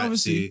 Yeah, Leipzig,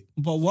 obviously.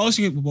 But what else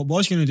you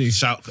gonna do?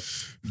 Shout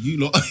you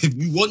lot, if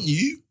we want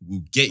you,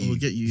 we'll get you. We'll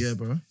get you, yeah,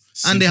 bro.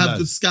 Simple And they have as.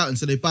 good scouting,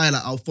 so they buy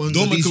like Alfonso.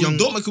 Dortmund these young.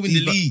 can win the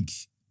these- league.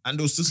 And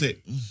they'll still say,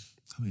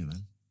 come here,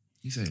 man.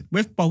 You say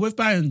With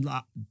Bayern,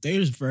 like, they're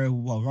just very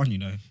well run, you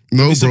know.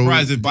 No, Don't be bro.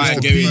 surprised if It's Bayern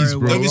the going. peas,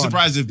 bro. Don't be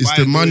surprised if It's Bayern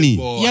the going money.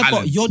 for Yeah,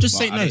 but Haaland, you're just but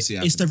saying I no. don't see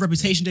it It's the happening.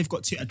 reputation they've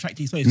got to attract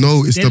these players.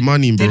 No, it's the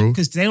money, bro.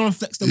 Because they don't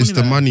flex the It's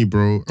money. the money,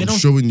 bro. I'm don't-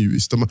 showing you.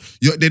 It's the money.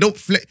 They don't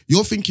flex.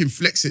 You're thinking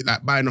flex it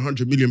like buying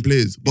 100 million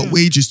players, but Yeah.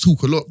 wages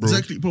talk a lot, bro.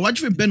 Exactly, bro. Why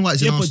do you think Ben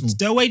White's in Yeah, Arsenal? but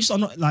their wages are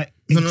not like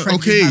No,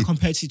 incredibly okay. high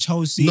compared to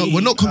Chelsea. No,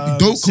 we're not.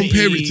 Don't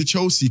compare it to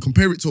Chelsea.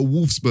 Compare it to a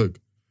Wolfsburg.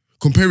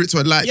 Compare it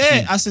to a Leipzig.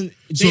 Yeah, as in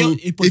So,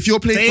 if you're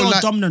playing they for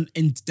are dominant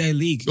in their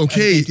league.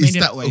 Okay, and they've is made it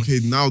that way. okay?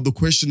 Now the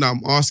question that I'm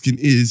asking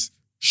is: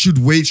 should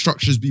wage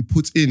structures be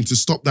put in to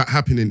stop that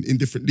happening in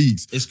different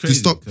leagues? It's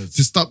crazy,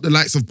 to stop the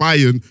likes of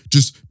Bayern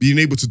just being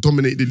able to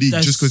dominate the league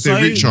There's just because so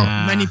they're richer.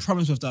 many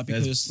problems with that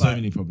because There's so like,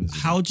 many problems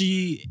with How do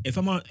you if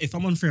I'm on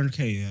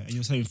 300k yeah, and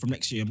you're saying from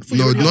next year?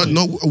 No,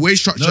 not a wage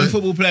structure. No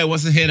football player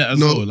wants to hear that as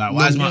No, well. Like,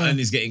 why is no. my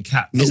earnings getting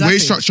capped? No, Exactly.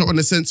 wage structure on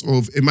the sense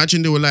of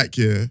imagine they were like,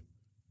 yeah,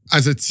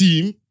 as a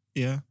team,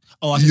 Yeah.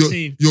 Oh, I can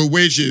see. your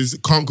wages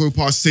can't go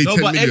past say No,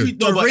 10 but million.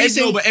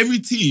 every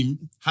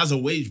team has a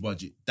wage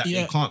budget that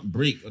Yeah. they can't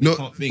break or No, they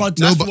can't think. but-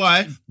 That's no, but-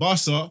 why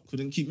Barca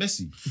couldn't keep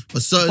Messi.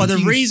 But certain But the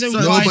teams- reason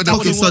certain why teams that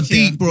pockets wouldn't are work,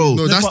 deep, yeah. bro.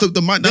 No, that's but-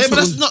 the Yeah, that's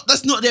but what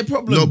that's not their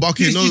problem. No, but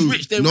okay, PSG's no,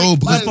 rich, they're no, rich.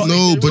 because- Bayern's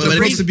no, rich, but they're the there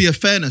rich. needs to be a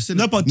fairness, innit?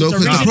 No, but no, the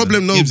because the reason,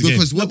 problem Games again.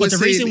 because no, what but we're the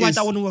saying reason why is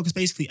that wouldn't work is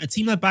basically a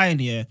team like Bayern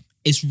here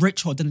is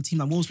richer than a team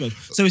like Wolfsburg.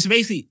 So it's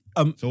basically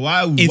So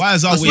why If- is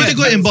our I swear wage they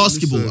got it in capped?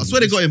 basketball. I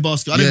swear they got it in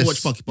basketball. I didn't Yes, watch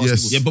fucking basketball.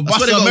 yes. Yeah, but I swear they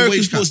basketball, got a American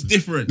wage sports cap.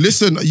 different.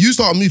 listen, you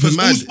start moving Because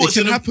all mad. It sports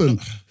can are- happen.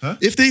 Huh?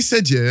 If they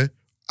said, yeah,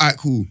 alright,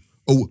 cool.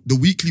 Oh, the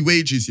weekly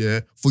wages, yeah,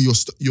 for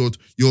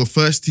your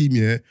first team,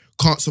 yeah,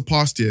 can't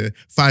surpass, yeah,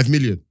 5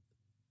 million.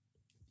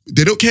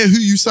 They don't care who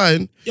you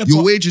sign. Yeah, your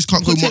but- wages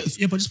can't go But much.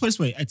 yeah, but just put it this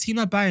way: a team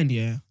like Bayern,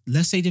 yeah,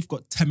 let's say they've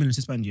got 10 million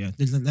to spend, yeah.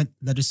 Let's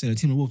just say a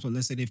team of Wolfsburg,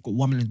 let's say they've got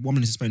 1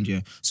 million to spend,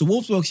 yeah. So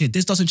Wolfsburg here,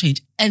 this doesn't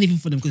change anything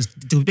for them because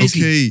they were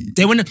basically Okay.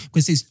 they were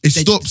because It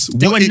stops.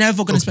 They what were it-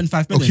 never going to spend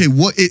 5 million. Okay,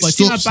 what it But a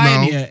team like stops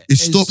Bayern, now, yeah, it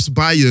is- stops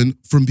Bayern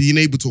from being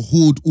able to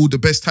hold all the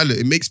best talent.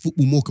 It makes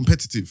football more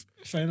competitive.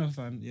 Fair enough,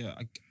 man. Yeah,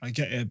 I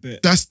get it a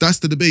bit. That's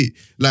the debate.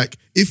 Like,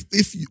 if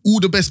all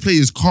the best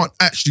players can't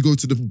actually go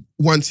to the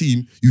one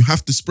team, you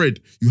have to spread.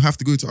 You have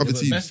to go to other But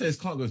teams. best players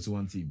can't go to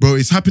one team. Bro,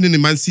 it's happening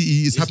in Man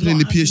City. It's happening in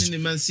the not PSG. happening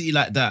in Man City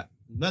like that.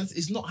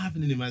 It's not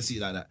happening in Man City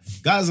like that.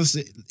 Guys are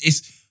saying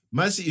it's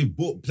Man City have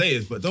bought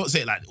players, but don't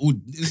say it like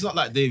it's not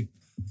like they've.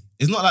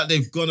 It's not like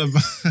they've gone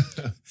about.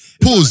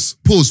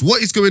 Pause.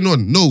 What is going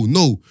on?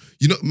 No.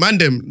 You know, man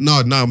them. No.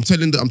 I'm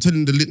telling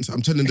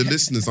the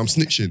listeners. I'm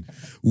snitching.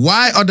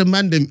 Why are the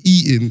man them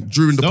eating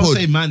during the Don't pod?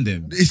 say man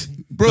them.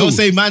 Bro. Don't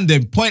say man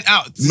them. Point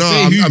out. No,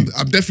 say who.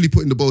 I'm definitely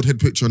putting the bald head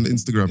picture on the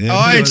Instagram. Yeah. All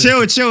right,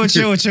 chill.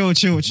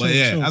 But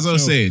yeah, as I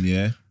was saying,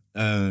 yeah,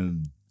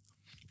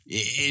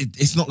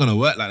 it's not gonna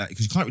work like that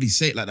because you can't really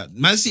say it like that.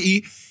 Man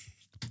City,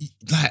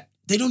 like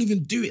they don't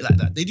even do it like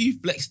that. They do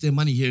flex their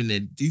money here and there,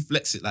 do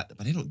flex it like that,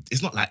 but they don't.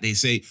 It's not like they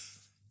say,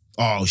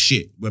 "Oh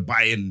shit, we're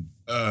buying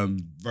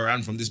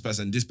Varane from this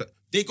person."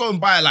 They go and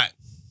buy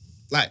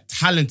like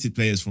talented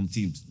players from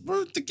teams.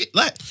 Bro,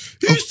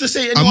 who's to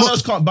say anyone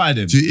else can't buy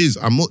them? It is.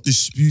 I'm not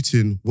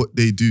disputing what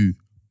they do,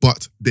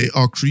 but they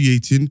are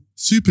creating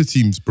super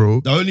teams,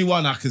 bro. The only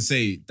one I can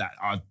say that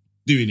are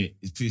doing it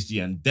is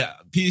PSG, and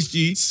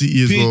PSG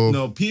City as well.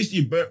 No,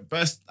 PSG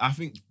best. I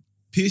think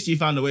PSG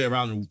found a way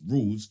around the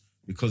rules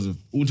because of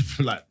all the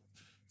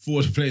 4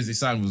 of the players they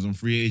signed was on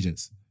free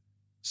agents.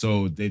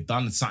 So they've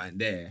done something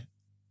there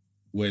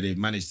where they've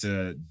managed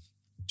to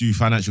do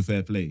financial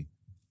fair play.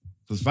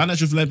 Because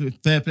financial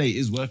fair play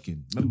is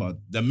working. Remember,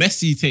 the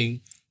Messi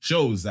thing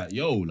shows that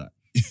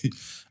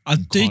I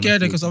do get it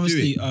because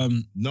obviously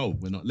no,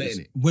 we're not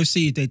letting it. with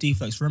City they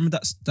deflex. Remember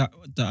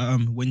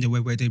that window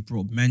where they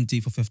brought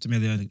Mendy for 50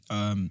 million,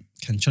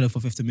 Cancelo for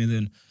 50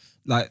 million,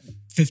 like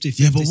 50,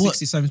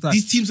 60, 70. Like,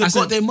 These teams have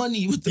got their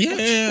money. What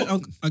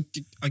the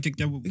I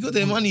get what they got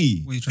their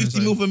money. what you're trying to 50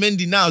 say. mil for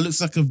Mendy now looks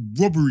like a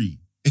robbery.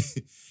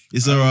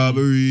 It's a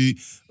robbery.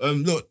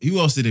 Look, who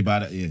else did they buy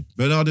that year?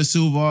 Bernardo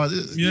Silva.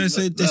 Yeah,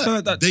 so they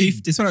spent like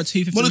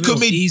 250 Monaco million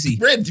made easy.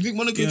 bread. Do you think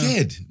Monaco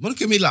cared?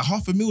 Monaco made like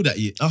 $500,000 that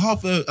year.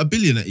 $500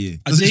 million that year.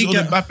 Because it's on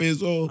Mbappe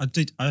as well.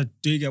 I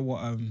do get what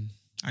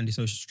Andy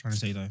Socha's trying to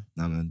say though.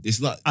 Nah, man. It's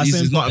not. I This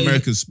think, is not but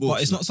American sports.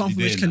 But it's not something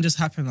which can just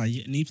happen. Like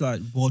you need to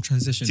like world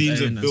transition.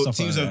 Teams and have built. stuff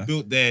Teams like have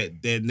that.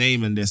 built their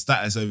name and their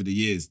status over the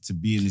years to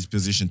be in this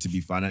position to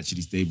be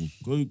financially stable.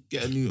 Go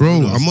get a new. Bro,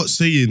 owner. I'm not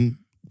saying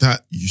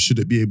that you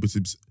shouldn't be able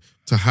to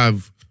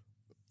have.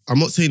 I'm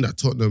not saying that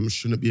Tottenham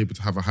shouldn't be able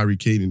to have a Harry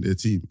Kane in their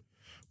team,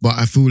 but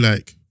I feel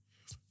like,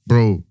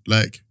 bro,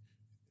 like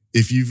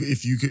if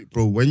you could,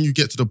 bro, when you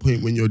get to the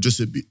point when you're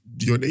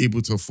you're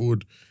able to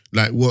afford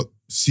like what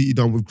City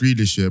done with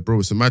Grealish, yeah, bro,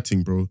 it's a mad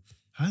thing, bro.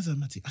 How is that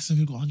matter? Aston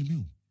Villa got 100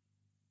 mil.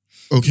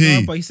 Okay,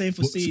 No, but he's saying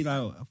for City,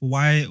 like,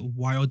 why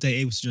are they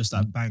able to just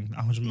like bang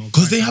 100 million?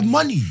 Because they have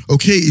money.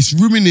 okay, it's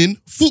ruining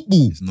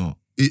football. It's not.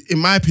 In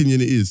my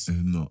opinion, it is.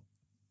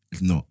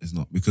 It's not. It's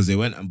not. Because they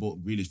went and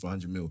bought Grealish for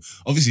 100 mil.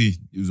 Obviously,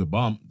 it was a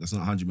bump. That's not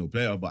a 100 mil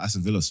player, but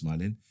Aston Villa's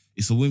smiling.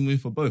 It's a win-win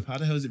for both. How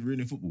the hell is it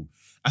ruining football?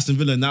 Aston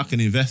Villa now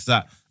can invest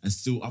that and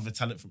steal other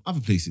talent from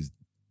other places.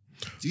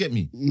 Do you get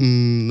me?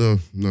 No.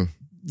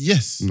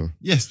 Yes. No.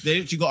 Yes.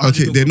 They actually got.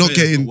 Okay, 100 they're mil not for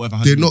players getting. worth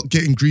 100 They're mil. not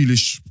getting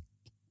Grealish.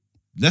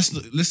 Let's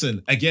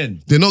listen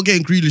again. They're not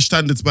getting Grealish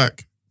standards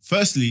back.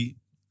 Firstly,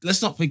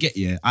 let's not forget.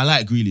 Yeah, I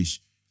like Grealish,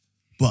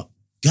 but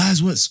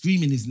guys weren't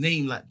screaming his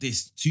name like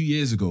this 2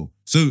 years ago.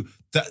 So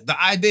the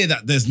idea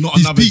that there's not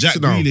He's another peaked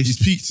Jack now. Grealish,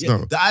 He's peaked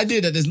now. The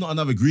idea that there's not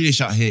another Grealish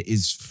out here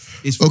is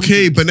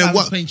Okay, but then Guys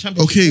what? playing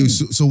Championship Okay,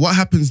 football. so what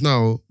happens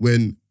now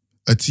when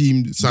a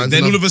team signs?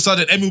 Then all another- of a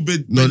sudden, Emil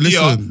Buendia No,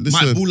 listen.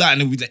 might ball out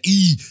and then we like,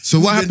 So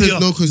what happens? Buendia,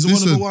 No, because he's the one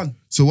listen. number one.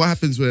 So what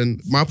happens when?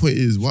 My point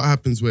is, what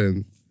happens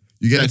when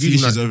you get Yeah, a team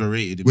Grealish like is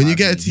overrated. in when my you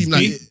get a opinion.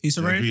 team like He's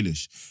overrated?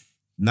 Grealish.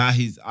 Nah,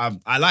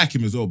 I like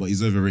him as well, but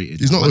he's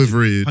overrated. He's not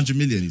overrated. 100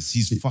 million.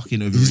 He's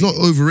fucking overrated. he's not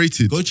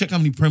overrated. Go check how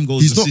many Prem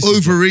goals. He's not assists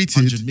he's got. overrated.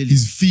 100 million.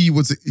 His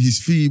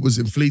fee was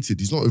inflated.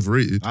 He's not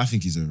overrated. I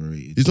think he's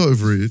overrated. He's not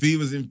overrated. Fee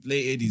was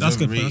inflated. He's That's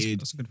good. Point. overrated.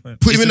 That's a good point.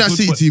 Put him It's in a that good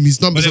City point. team. His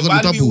But numbers are then going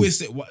why to do we double. always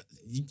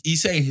say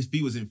he's saying his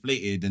fee was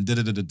inflated and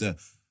da.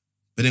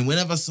 But then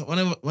whenever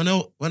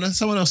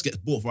someone else gets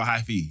bought for a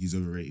high fee, he's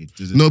overrated.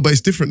 No, but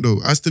it's different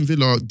though. Aston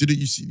Villa, didn't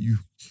you see?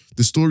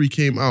 The story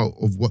came out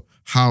of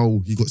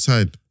how he got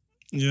signed.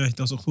 Yeah,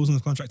 there was a clause in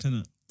his contract, in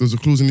it. There was a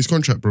clause in his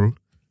contract, bro.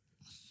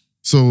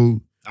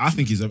 So, I don't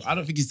think he's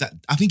that.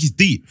 I think he's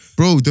deep.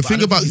 bro, But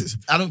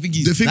I don't think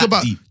he's the thing that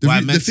about- deep. the Why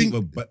re- Man the City thing-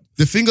 were- but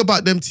the thing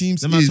about them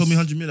teams the man is told me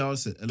 100 million. I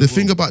was the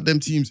thing about them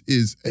teams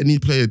is any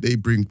player they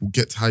bring will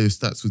get higher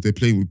stats because they're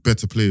playing with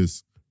better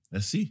players.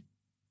 Let's see.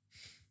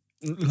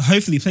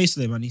 Hopefully he plays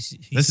today, man. He's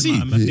Let's see.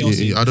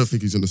 I don't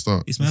think he's gonna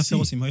start. He's my Let's see.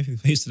 FPL team. Hopefully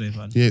he plays today,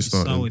 man. He ain't Just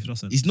starting. start away if he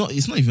doesn't. It's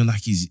not even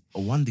like he's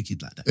a wonder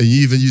kid like that. And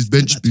you even use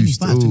bench Like boost.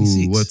 25,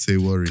 26. Oh, what a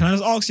worry. Can I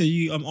just ask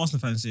you, Arsenal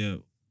fans here,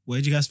 where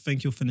do you guys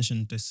think you're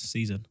finishing this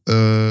season?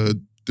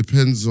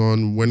 Depends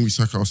on when we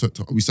sack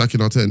Arteta. Are we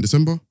sacking Arteta in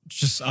December?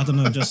 Just I don't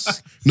know,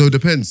 just No,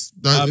 depends.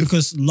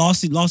 because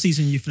last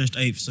season you finished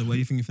 8th. So where do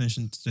you think you're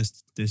finishing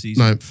this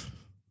season? 9th.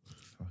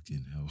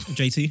 Fucking hell.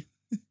 JT,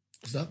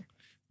 What's that?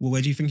 well,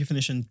 where do you think you're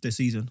finishing this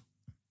season?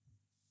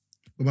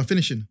 Where am I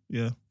finishing?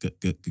 Yeah,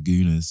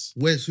 Gagooners.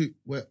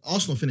 Where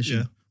Arsenal finishing?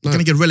 Yeah. We're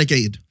gonna get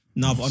relegated.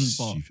 no, but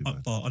Stupid,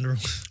 man. under.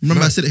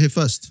 Remember, I said it here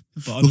first.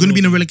 But We're gonna be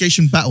in a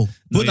relegation battle.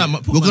 We're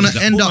We're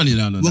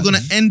gonna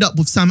end up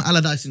with Sam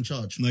Allardyce in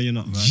charge. No, you're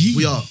not, man.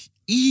 We are.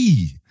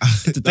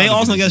 The day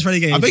Arsenal gets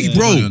relegated, I beg you, yeah.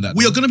 bro. Bro,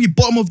 we are gonna be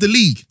bottom of the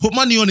league. Put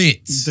money on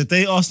it. The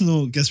day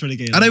Arsenal gets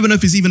relegated, I don't even know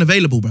if it's even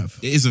available, bruv.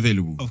 It is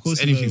available. Of course,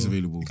 anything's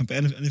available. You can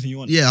bet anything you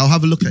want. Yeah, I'll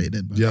have a look at it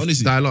then, bruv. Yeah,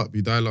 Honestly. dial up.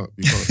 You dial up.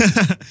 You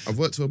can't. I've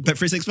worked to a Bet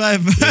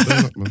 365.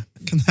 dial up, man.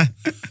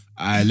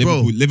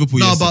 Liverpool.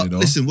 No, yesterday, but though.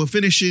 listen, we're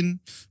finishing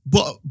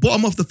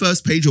bottom of the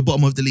first page or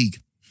bottom of the league.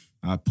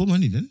 Put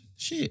money then.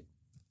 Shit.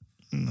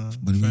 No,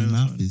 Money fair where your enough,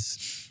 mouth man.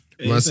 is.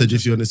 It Man is said if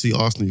interesting. you want to see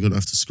Arsenal, you're gonna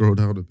have to scroll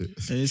down a bit.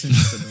 It is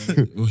interesting.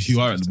 though. Well, you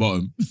are at the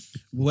bottom.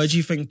 Where do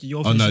you think you're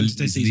Oh no, finishing it's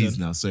this Leeds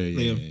season? now. Sorry,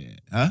 yeah, Liam. yeah, yeah.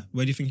 Huh?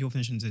 Where do you think you're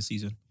finishing this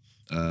season?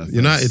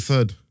 United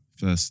third.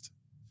 First.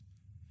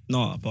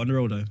 No, but on the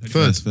road though.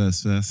 Third.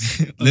 First.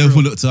 Overall.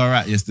 Liverpool looked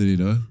alright yesterday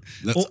though.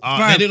 Looked Oh, all-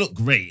 fam, they didn't look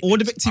great. All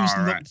the big teams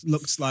Alright.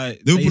 looked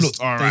like Liverpool they, looked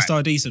alright. They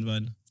started decent,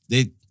 man.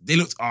 They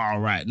looked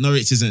alright.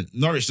 Norwich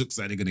looks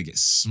like they're gonna get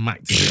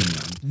smacked again,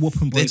 man.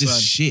 Whooping boys, They're just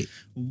man. shit.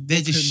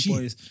 They're just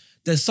Whooping shit. boys.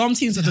 There's some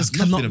teams that Yeah, just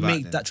nothing cannot about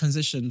make them. that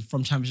transition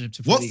from Championship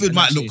to Premier League, Watford and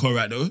might actually- look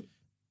alright though.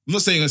 I'm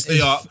not saying gonna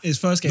stay up. It's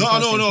first game. No,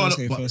 first no, game, no, first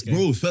no. game, But first game.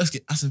 bro, first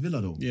game. Aston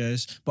Villa though.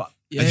 Yes, but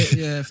yeah.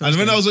 First And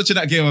when game. I was watching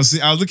that game, I was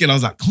looking. I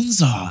was like,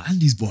 Konza and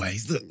these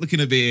boys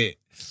looking a bit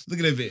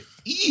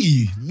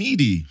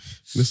meaty.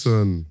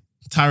 Listen,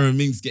 Tyron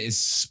Mings getting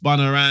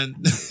spun around.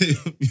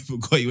 You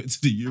forgot he went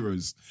to the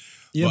Euros.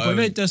 yeah, but,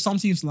 but there's some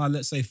teams like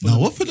let's say No, Fulham,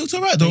 Watford looked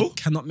alright they though.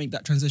 cannot make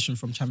that transition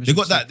from They Championship.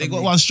 got to that. They Premier got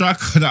League. one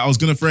striker that I was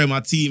gonna throw in my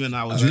team, and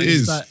I was It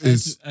is. That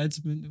It's-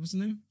 Edmund, what's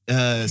his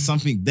name?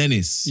 something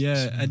Dennis.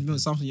 Yeah, Edmund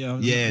something.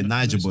 Yeah,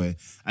 Niger boy,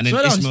 and then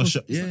Swear down, Ismail. he's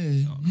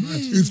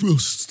supposed- Yeah.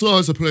 Star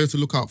is a player to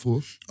look out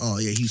for. Oh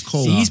yeah, he's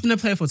cold. See, he's been a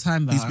player for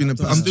time. He's been. I'm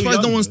I'm still surprised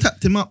no young, one's bro.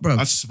 tapped him up, bro.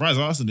 I'm surprised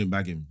Arsenal didn't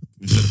bag him.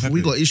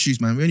 We got issues,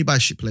 man. We only buy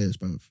shit players,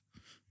 bro.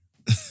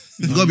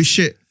 You gotta be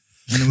shit,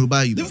 and then we'll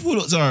buy you. Bro. Liverpool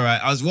looked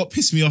alright. What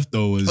pissed me off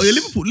though was Oh yeah,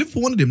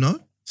 Liverpool wanted him, no?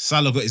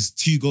 Salah got his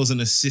 2 goals and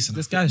assists. And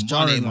This I guy's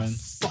thought, Mane, jarring, my man.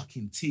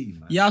 fucking team,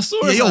 man. Yeah, I saw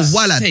Yeah, it. you're like,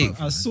 wild, sick,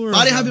 bro. I saw it.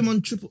 Why they like, have him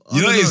on triple? I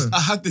You know, don't what it is? know.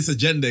 I had this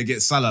agenda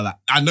against Salah. Like,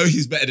 I know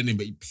he's better than him,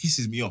 but he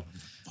pisses me off.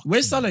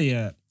 Where's Salah?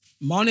 Yeah,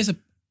 Mane is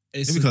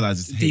Maybe because I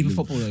just hate deeper him.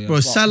 footballer. Yeah. Bro,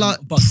 Salah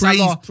praise,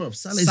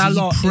 Salah is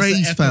is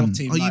praise, an fam. FPL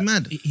team. Are you like,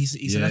 mad?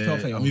 He's an FPL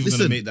player. I'm even Listen,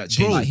 gonna make that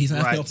change. bro, he's an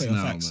FPL right player,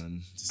 now, facts.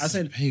 man. This I is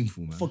said,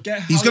 painful, man. Forget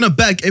how He's gonna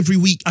bag every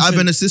week. I Either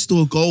said- an assist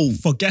or a goal.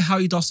 forget how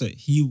he does it.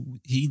 He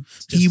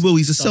Will.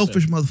 He's a does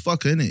selfish it.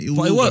 motherfucker, innit? He But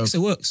will, it works.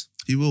 bro. It works.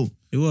 He will.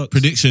 It works.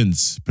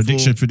 Predictions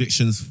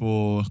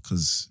for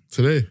because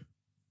Today.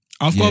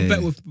 I've got a Yeah.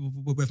 bet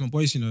with my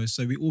boys, you know.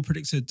 So we all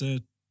predicted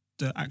the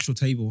actual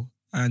table,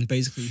 and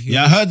basically,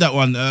 I heard that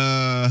one.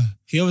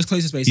 he always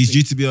closes basically. He's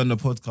due to be on the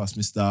podcast,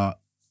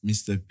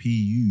 Mr.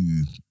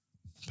 PU.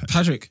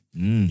 Patrick.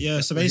 Mm.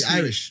 Yeah. So Is he basically,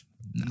 Irish.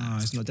 No,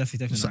 it's not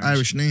definitely It's an not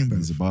Irish name, bro.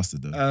 He's a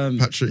bastard though.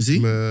 Patrick Is he?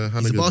 He's a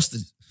Hannigan.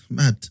 bastard.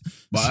 Mad.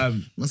 But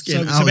Must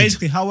get So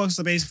basically, how it works?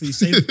 So basically,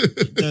 say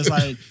there's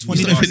like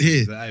 20 He's not different.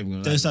 even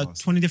here. There's like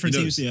 20 different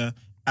He teams knows. here,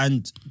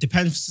 and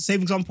depends. Say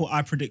for example,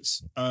 I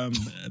predict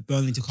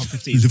Burnley to come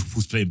 15th,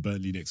 Liverpool's playing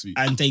Burnley next week.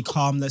 and they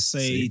come, let's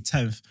say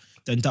 10th.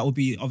 Then that would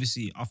be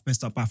obviously I've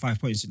messed up by 5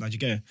 points. Like you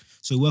get it.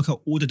 So we work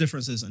out all the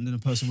differences, and then the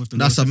person with the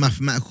That's a lowest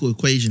mathematical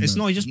equation. It's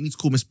bro. not, you just- need to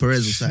call Miss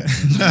Perez or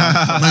something.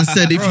 Man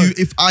said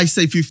if I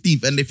say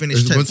 15th and they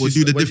finish 10th, we'll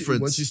do the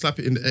difference. Once you slap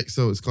it in the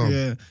Excel, it's calm.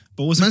 Yeah,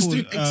 but what's Man's it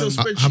doing called?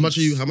 Excel How much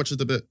are you? How much is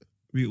the bet?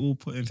 We all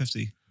put in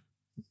 50.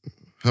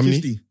 How many?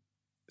 50.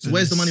 So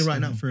where's the money right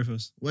now? 3 of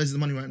us. Where's the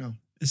money right now?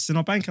 It's in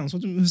our bank accounts.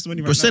 What's the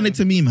money right Bro, send now? it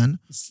to me, man.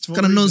 What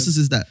kind of nonsense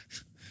is that?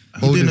 You're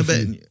Holding doing a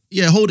bet. fee.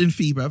 Yeah, holding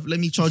fee, bruv. Let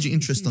me charge you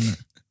interest on that.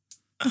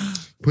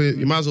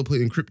 You might as well put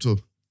it in crypto.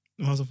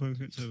 How's the phone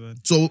crypto, man?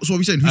 So what are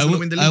we saying? Who's going to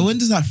win the league? when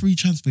does that free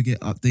transfer get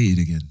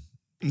updated again?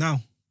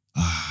 Now.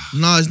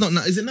 No, it's not.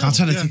 Is it now? I'm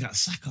trying to Yeah. take out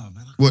Saka,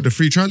 man. What, the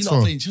free transfer?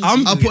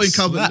 I'll put in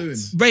Calvert-Lewin.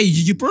 Wait,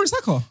 you brought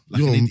Saka?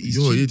 You're an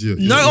idiot.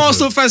 No You're an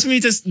Arsenal idiot. fans for me.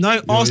 Just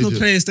no Arsenal idiot.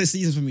 players this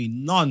season for me.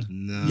 None.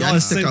 No. Not I a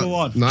take single out-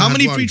 one. No, I How had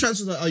many one. free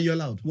transfers are you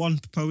allowed? One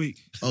per week.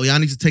 Oh yeah, I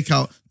need to take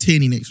out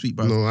Tierney next week,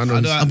 bro. No, I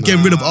know. I'm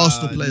getting rid of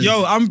Arsenal players.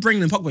 Yo, I'm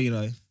bringing in Pogba. You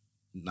know,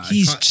 Nah, he's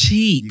you can't-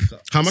 cheap. you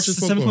can't- How much is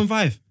Pogba?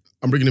 7.5.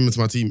 I'm bringing him into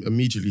my team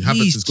immediately. Havertz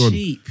He's is gone.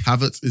 cheap.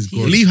 Havertz is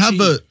gone. Leave cheap.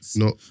 Havertz.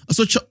 No, I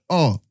saw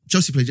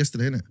Chelsea played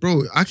yesterday, innit?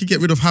 bro, I could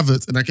get rid of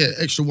Havertz and I get an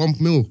extra 1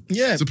 mil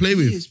to play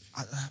with.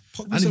 I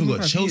ain't even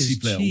got a Chelsea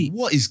player.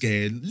 What is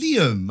going?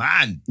 Liam,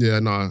 man. Yeah,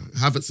 nah,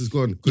 Havertz is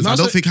gone because You I might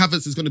don't as think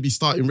Havertz is going to be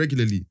starting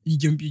regularly.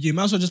 You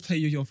might as well just play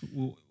your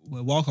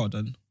wildcard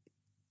then.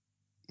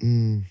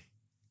 Mm.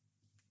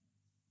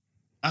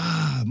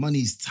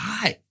 Money's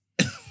tight.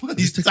 He's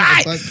Money's taking out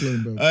tight. a bank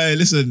loan, bro. Hey,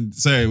 listen,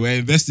 sorry, we're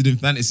invested in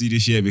fantasy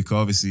this year because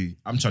obviously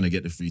I'm trying to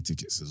get the free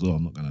tickets as well.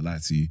 I'm not gonna lie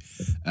to you.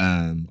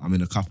 I'm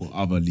in a couple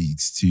other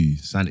leagues too.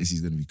 Fantasy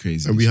is gonna be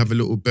crazy. And we have a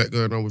little bet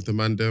going on with the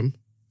man them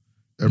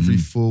every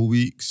 4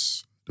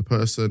 weeks. The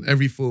person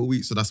every 4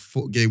 weeks, so that's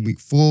game week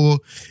 4,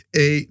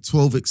 8,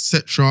 12,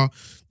 etc.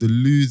 The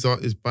loser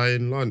is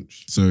buying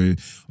lunch. So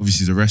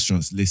obviously the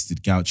restaurants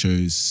listed: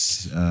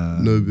 Gauchos,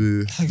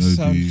 Nobu.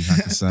 Nobu,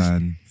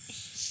 Hakkasan.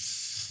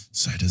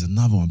 Sorry, there's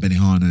another one,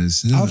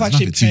 Benihana's. I've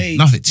actually paid.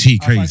 Nothing too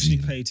I've crazy. actually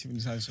played too many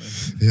times.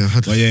 So. Yeah, I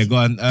had But yeah, go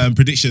on.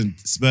 Prediction: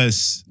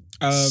 Spurs,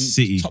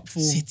 City. Top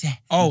 4.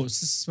 Oh, it's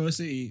Spurs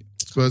City.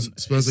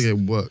 Spurs are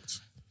getting worked.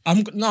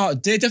 No,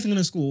 they're definitely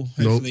gonna score.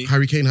 No, Hopefully,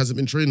 Harry Kane hasn't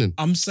been training.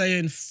 I'm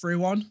saying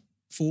 3-1,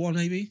 4-1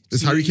 maybe.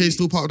 Is Harry Kane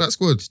still part of that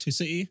squad? To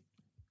City?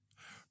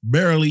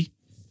 Barely.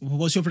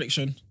 What's your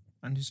prediction?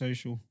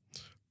 Antisocial.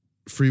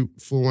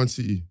 3-4-1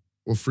 City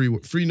or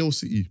 3-0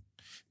 City.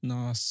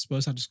 Nah,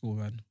 Spurs had to score,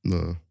 man.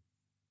 No.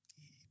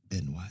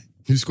 Ben White.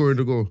 Who's scoring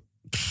the goal?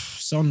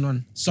 Son,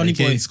 man. Sonny Harry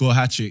boy. Kane score a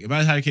hat trick.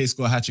 Imagine Harry Kane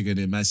score a hat trick and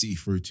then Man City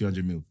through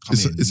 200 mil.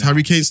 Is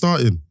Harry Kane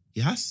starting?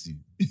 He has to.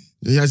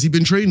 Has he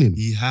been training?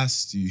 He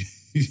has to.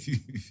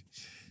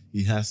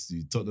 He has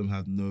to. Tottenham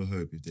have no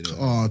hope if they don't.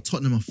 Oh,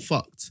 Tottenham are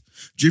fucked.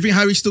 Do you think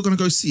Harry's still gonna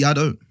go see? I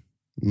don't.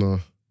 No.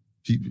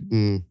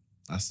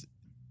 That's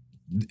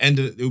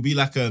it'll be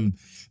like them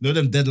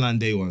deadline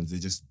day ones. They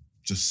just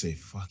say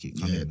fuck it.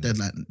 Come Yeah, in, man.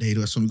 deadline day.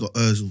 That's when we got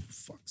Ozil.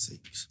 Fuck's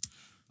sakes.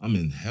 I'm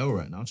in hell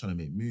right now. I'm trying to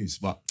make moves.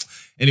 But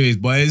anyways,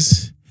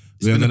 boys,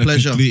 we're been a gonna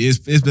pleasure. conclude.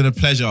 It's been a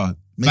pleasure.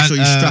 Make sure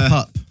you strap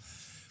up.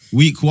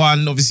 Week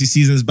 1, obviously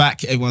season's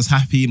back. Everyone's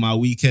happy. My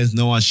weekends,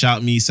 no one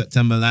shout me.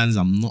 September lands.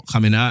 I'm not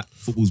coming out.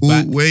 Football's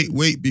back.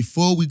 Wait.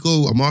 Before we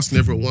go, I'm asking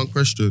everyone one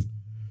question.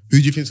 Who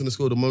do you think's gonna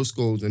score the most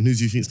goals, and who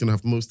do you think's gonna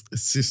have the most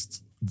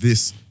assists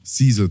this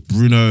season?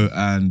 Bruno,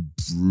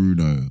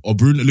 or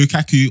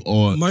Lukaku,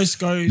 or Most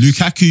goes.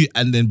 Lukaku,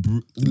 and then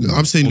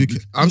I'm saying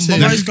I'm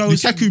saying Most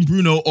goals. Lukaku and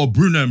Bruno, or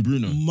Bruno and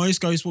Bruno.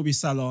 Most goals will be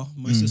Salah.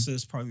 Most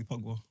assists probably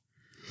Pogba.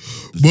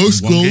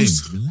 most One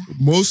goals. game. Relax.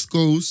 Most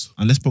goals.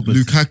 Unless Pogba.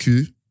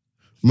 Lukaku.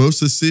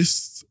 Most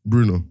assists.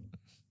 Bruno.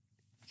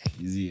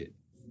 Easy it.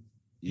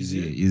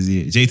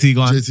 JT,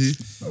 go on.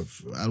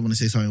 JT. I don't want to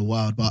say something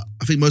wild, but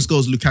I think most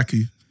goals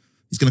Lukaku.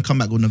 He's gonna come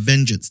back with a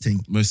vengeance thing.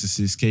 Most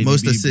assists. KDB,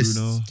 Most assists.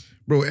 Bruno.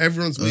 Bro,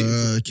 everyone's waiting.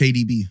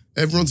 KDB.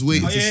 Everyone's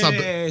waiting to yeah, sub. yeah,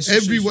 yeah, it's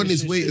Everyone true,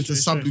 is it's waiting true, to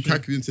it's sub true,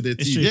 Lukaku into their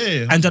It's team. true.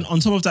 Yeah. And then on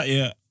top of that,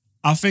 yeah,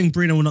 I think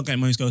Bruno will not get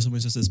most goals and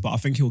most assists, but I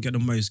think he'll get the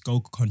most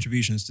goal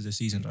contributions to the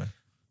season, though.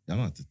 I'm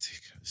about to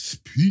take a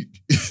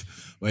speak.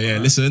 But yeah,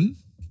 listen,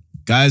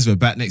 guys, we're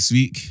back next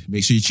week.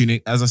 Make sure you tune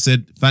in. As I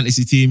said,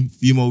 fantasy team,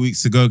 few more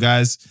weeks to go,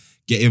 guys.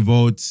 Get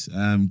involved.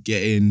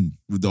 Get in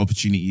with the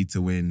opportunity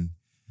to win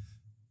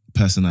a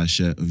personalized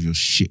shirt of your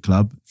shit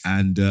club,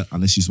 and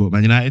unless you support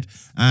Man United,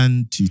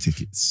 and 2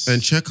 tickets.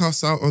 And check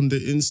us out on the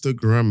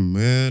Instagram,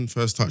 man.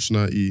 First Touch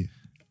 90,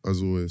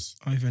 as always.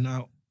 Over and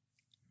out.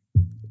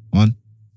 On.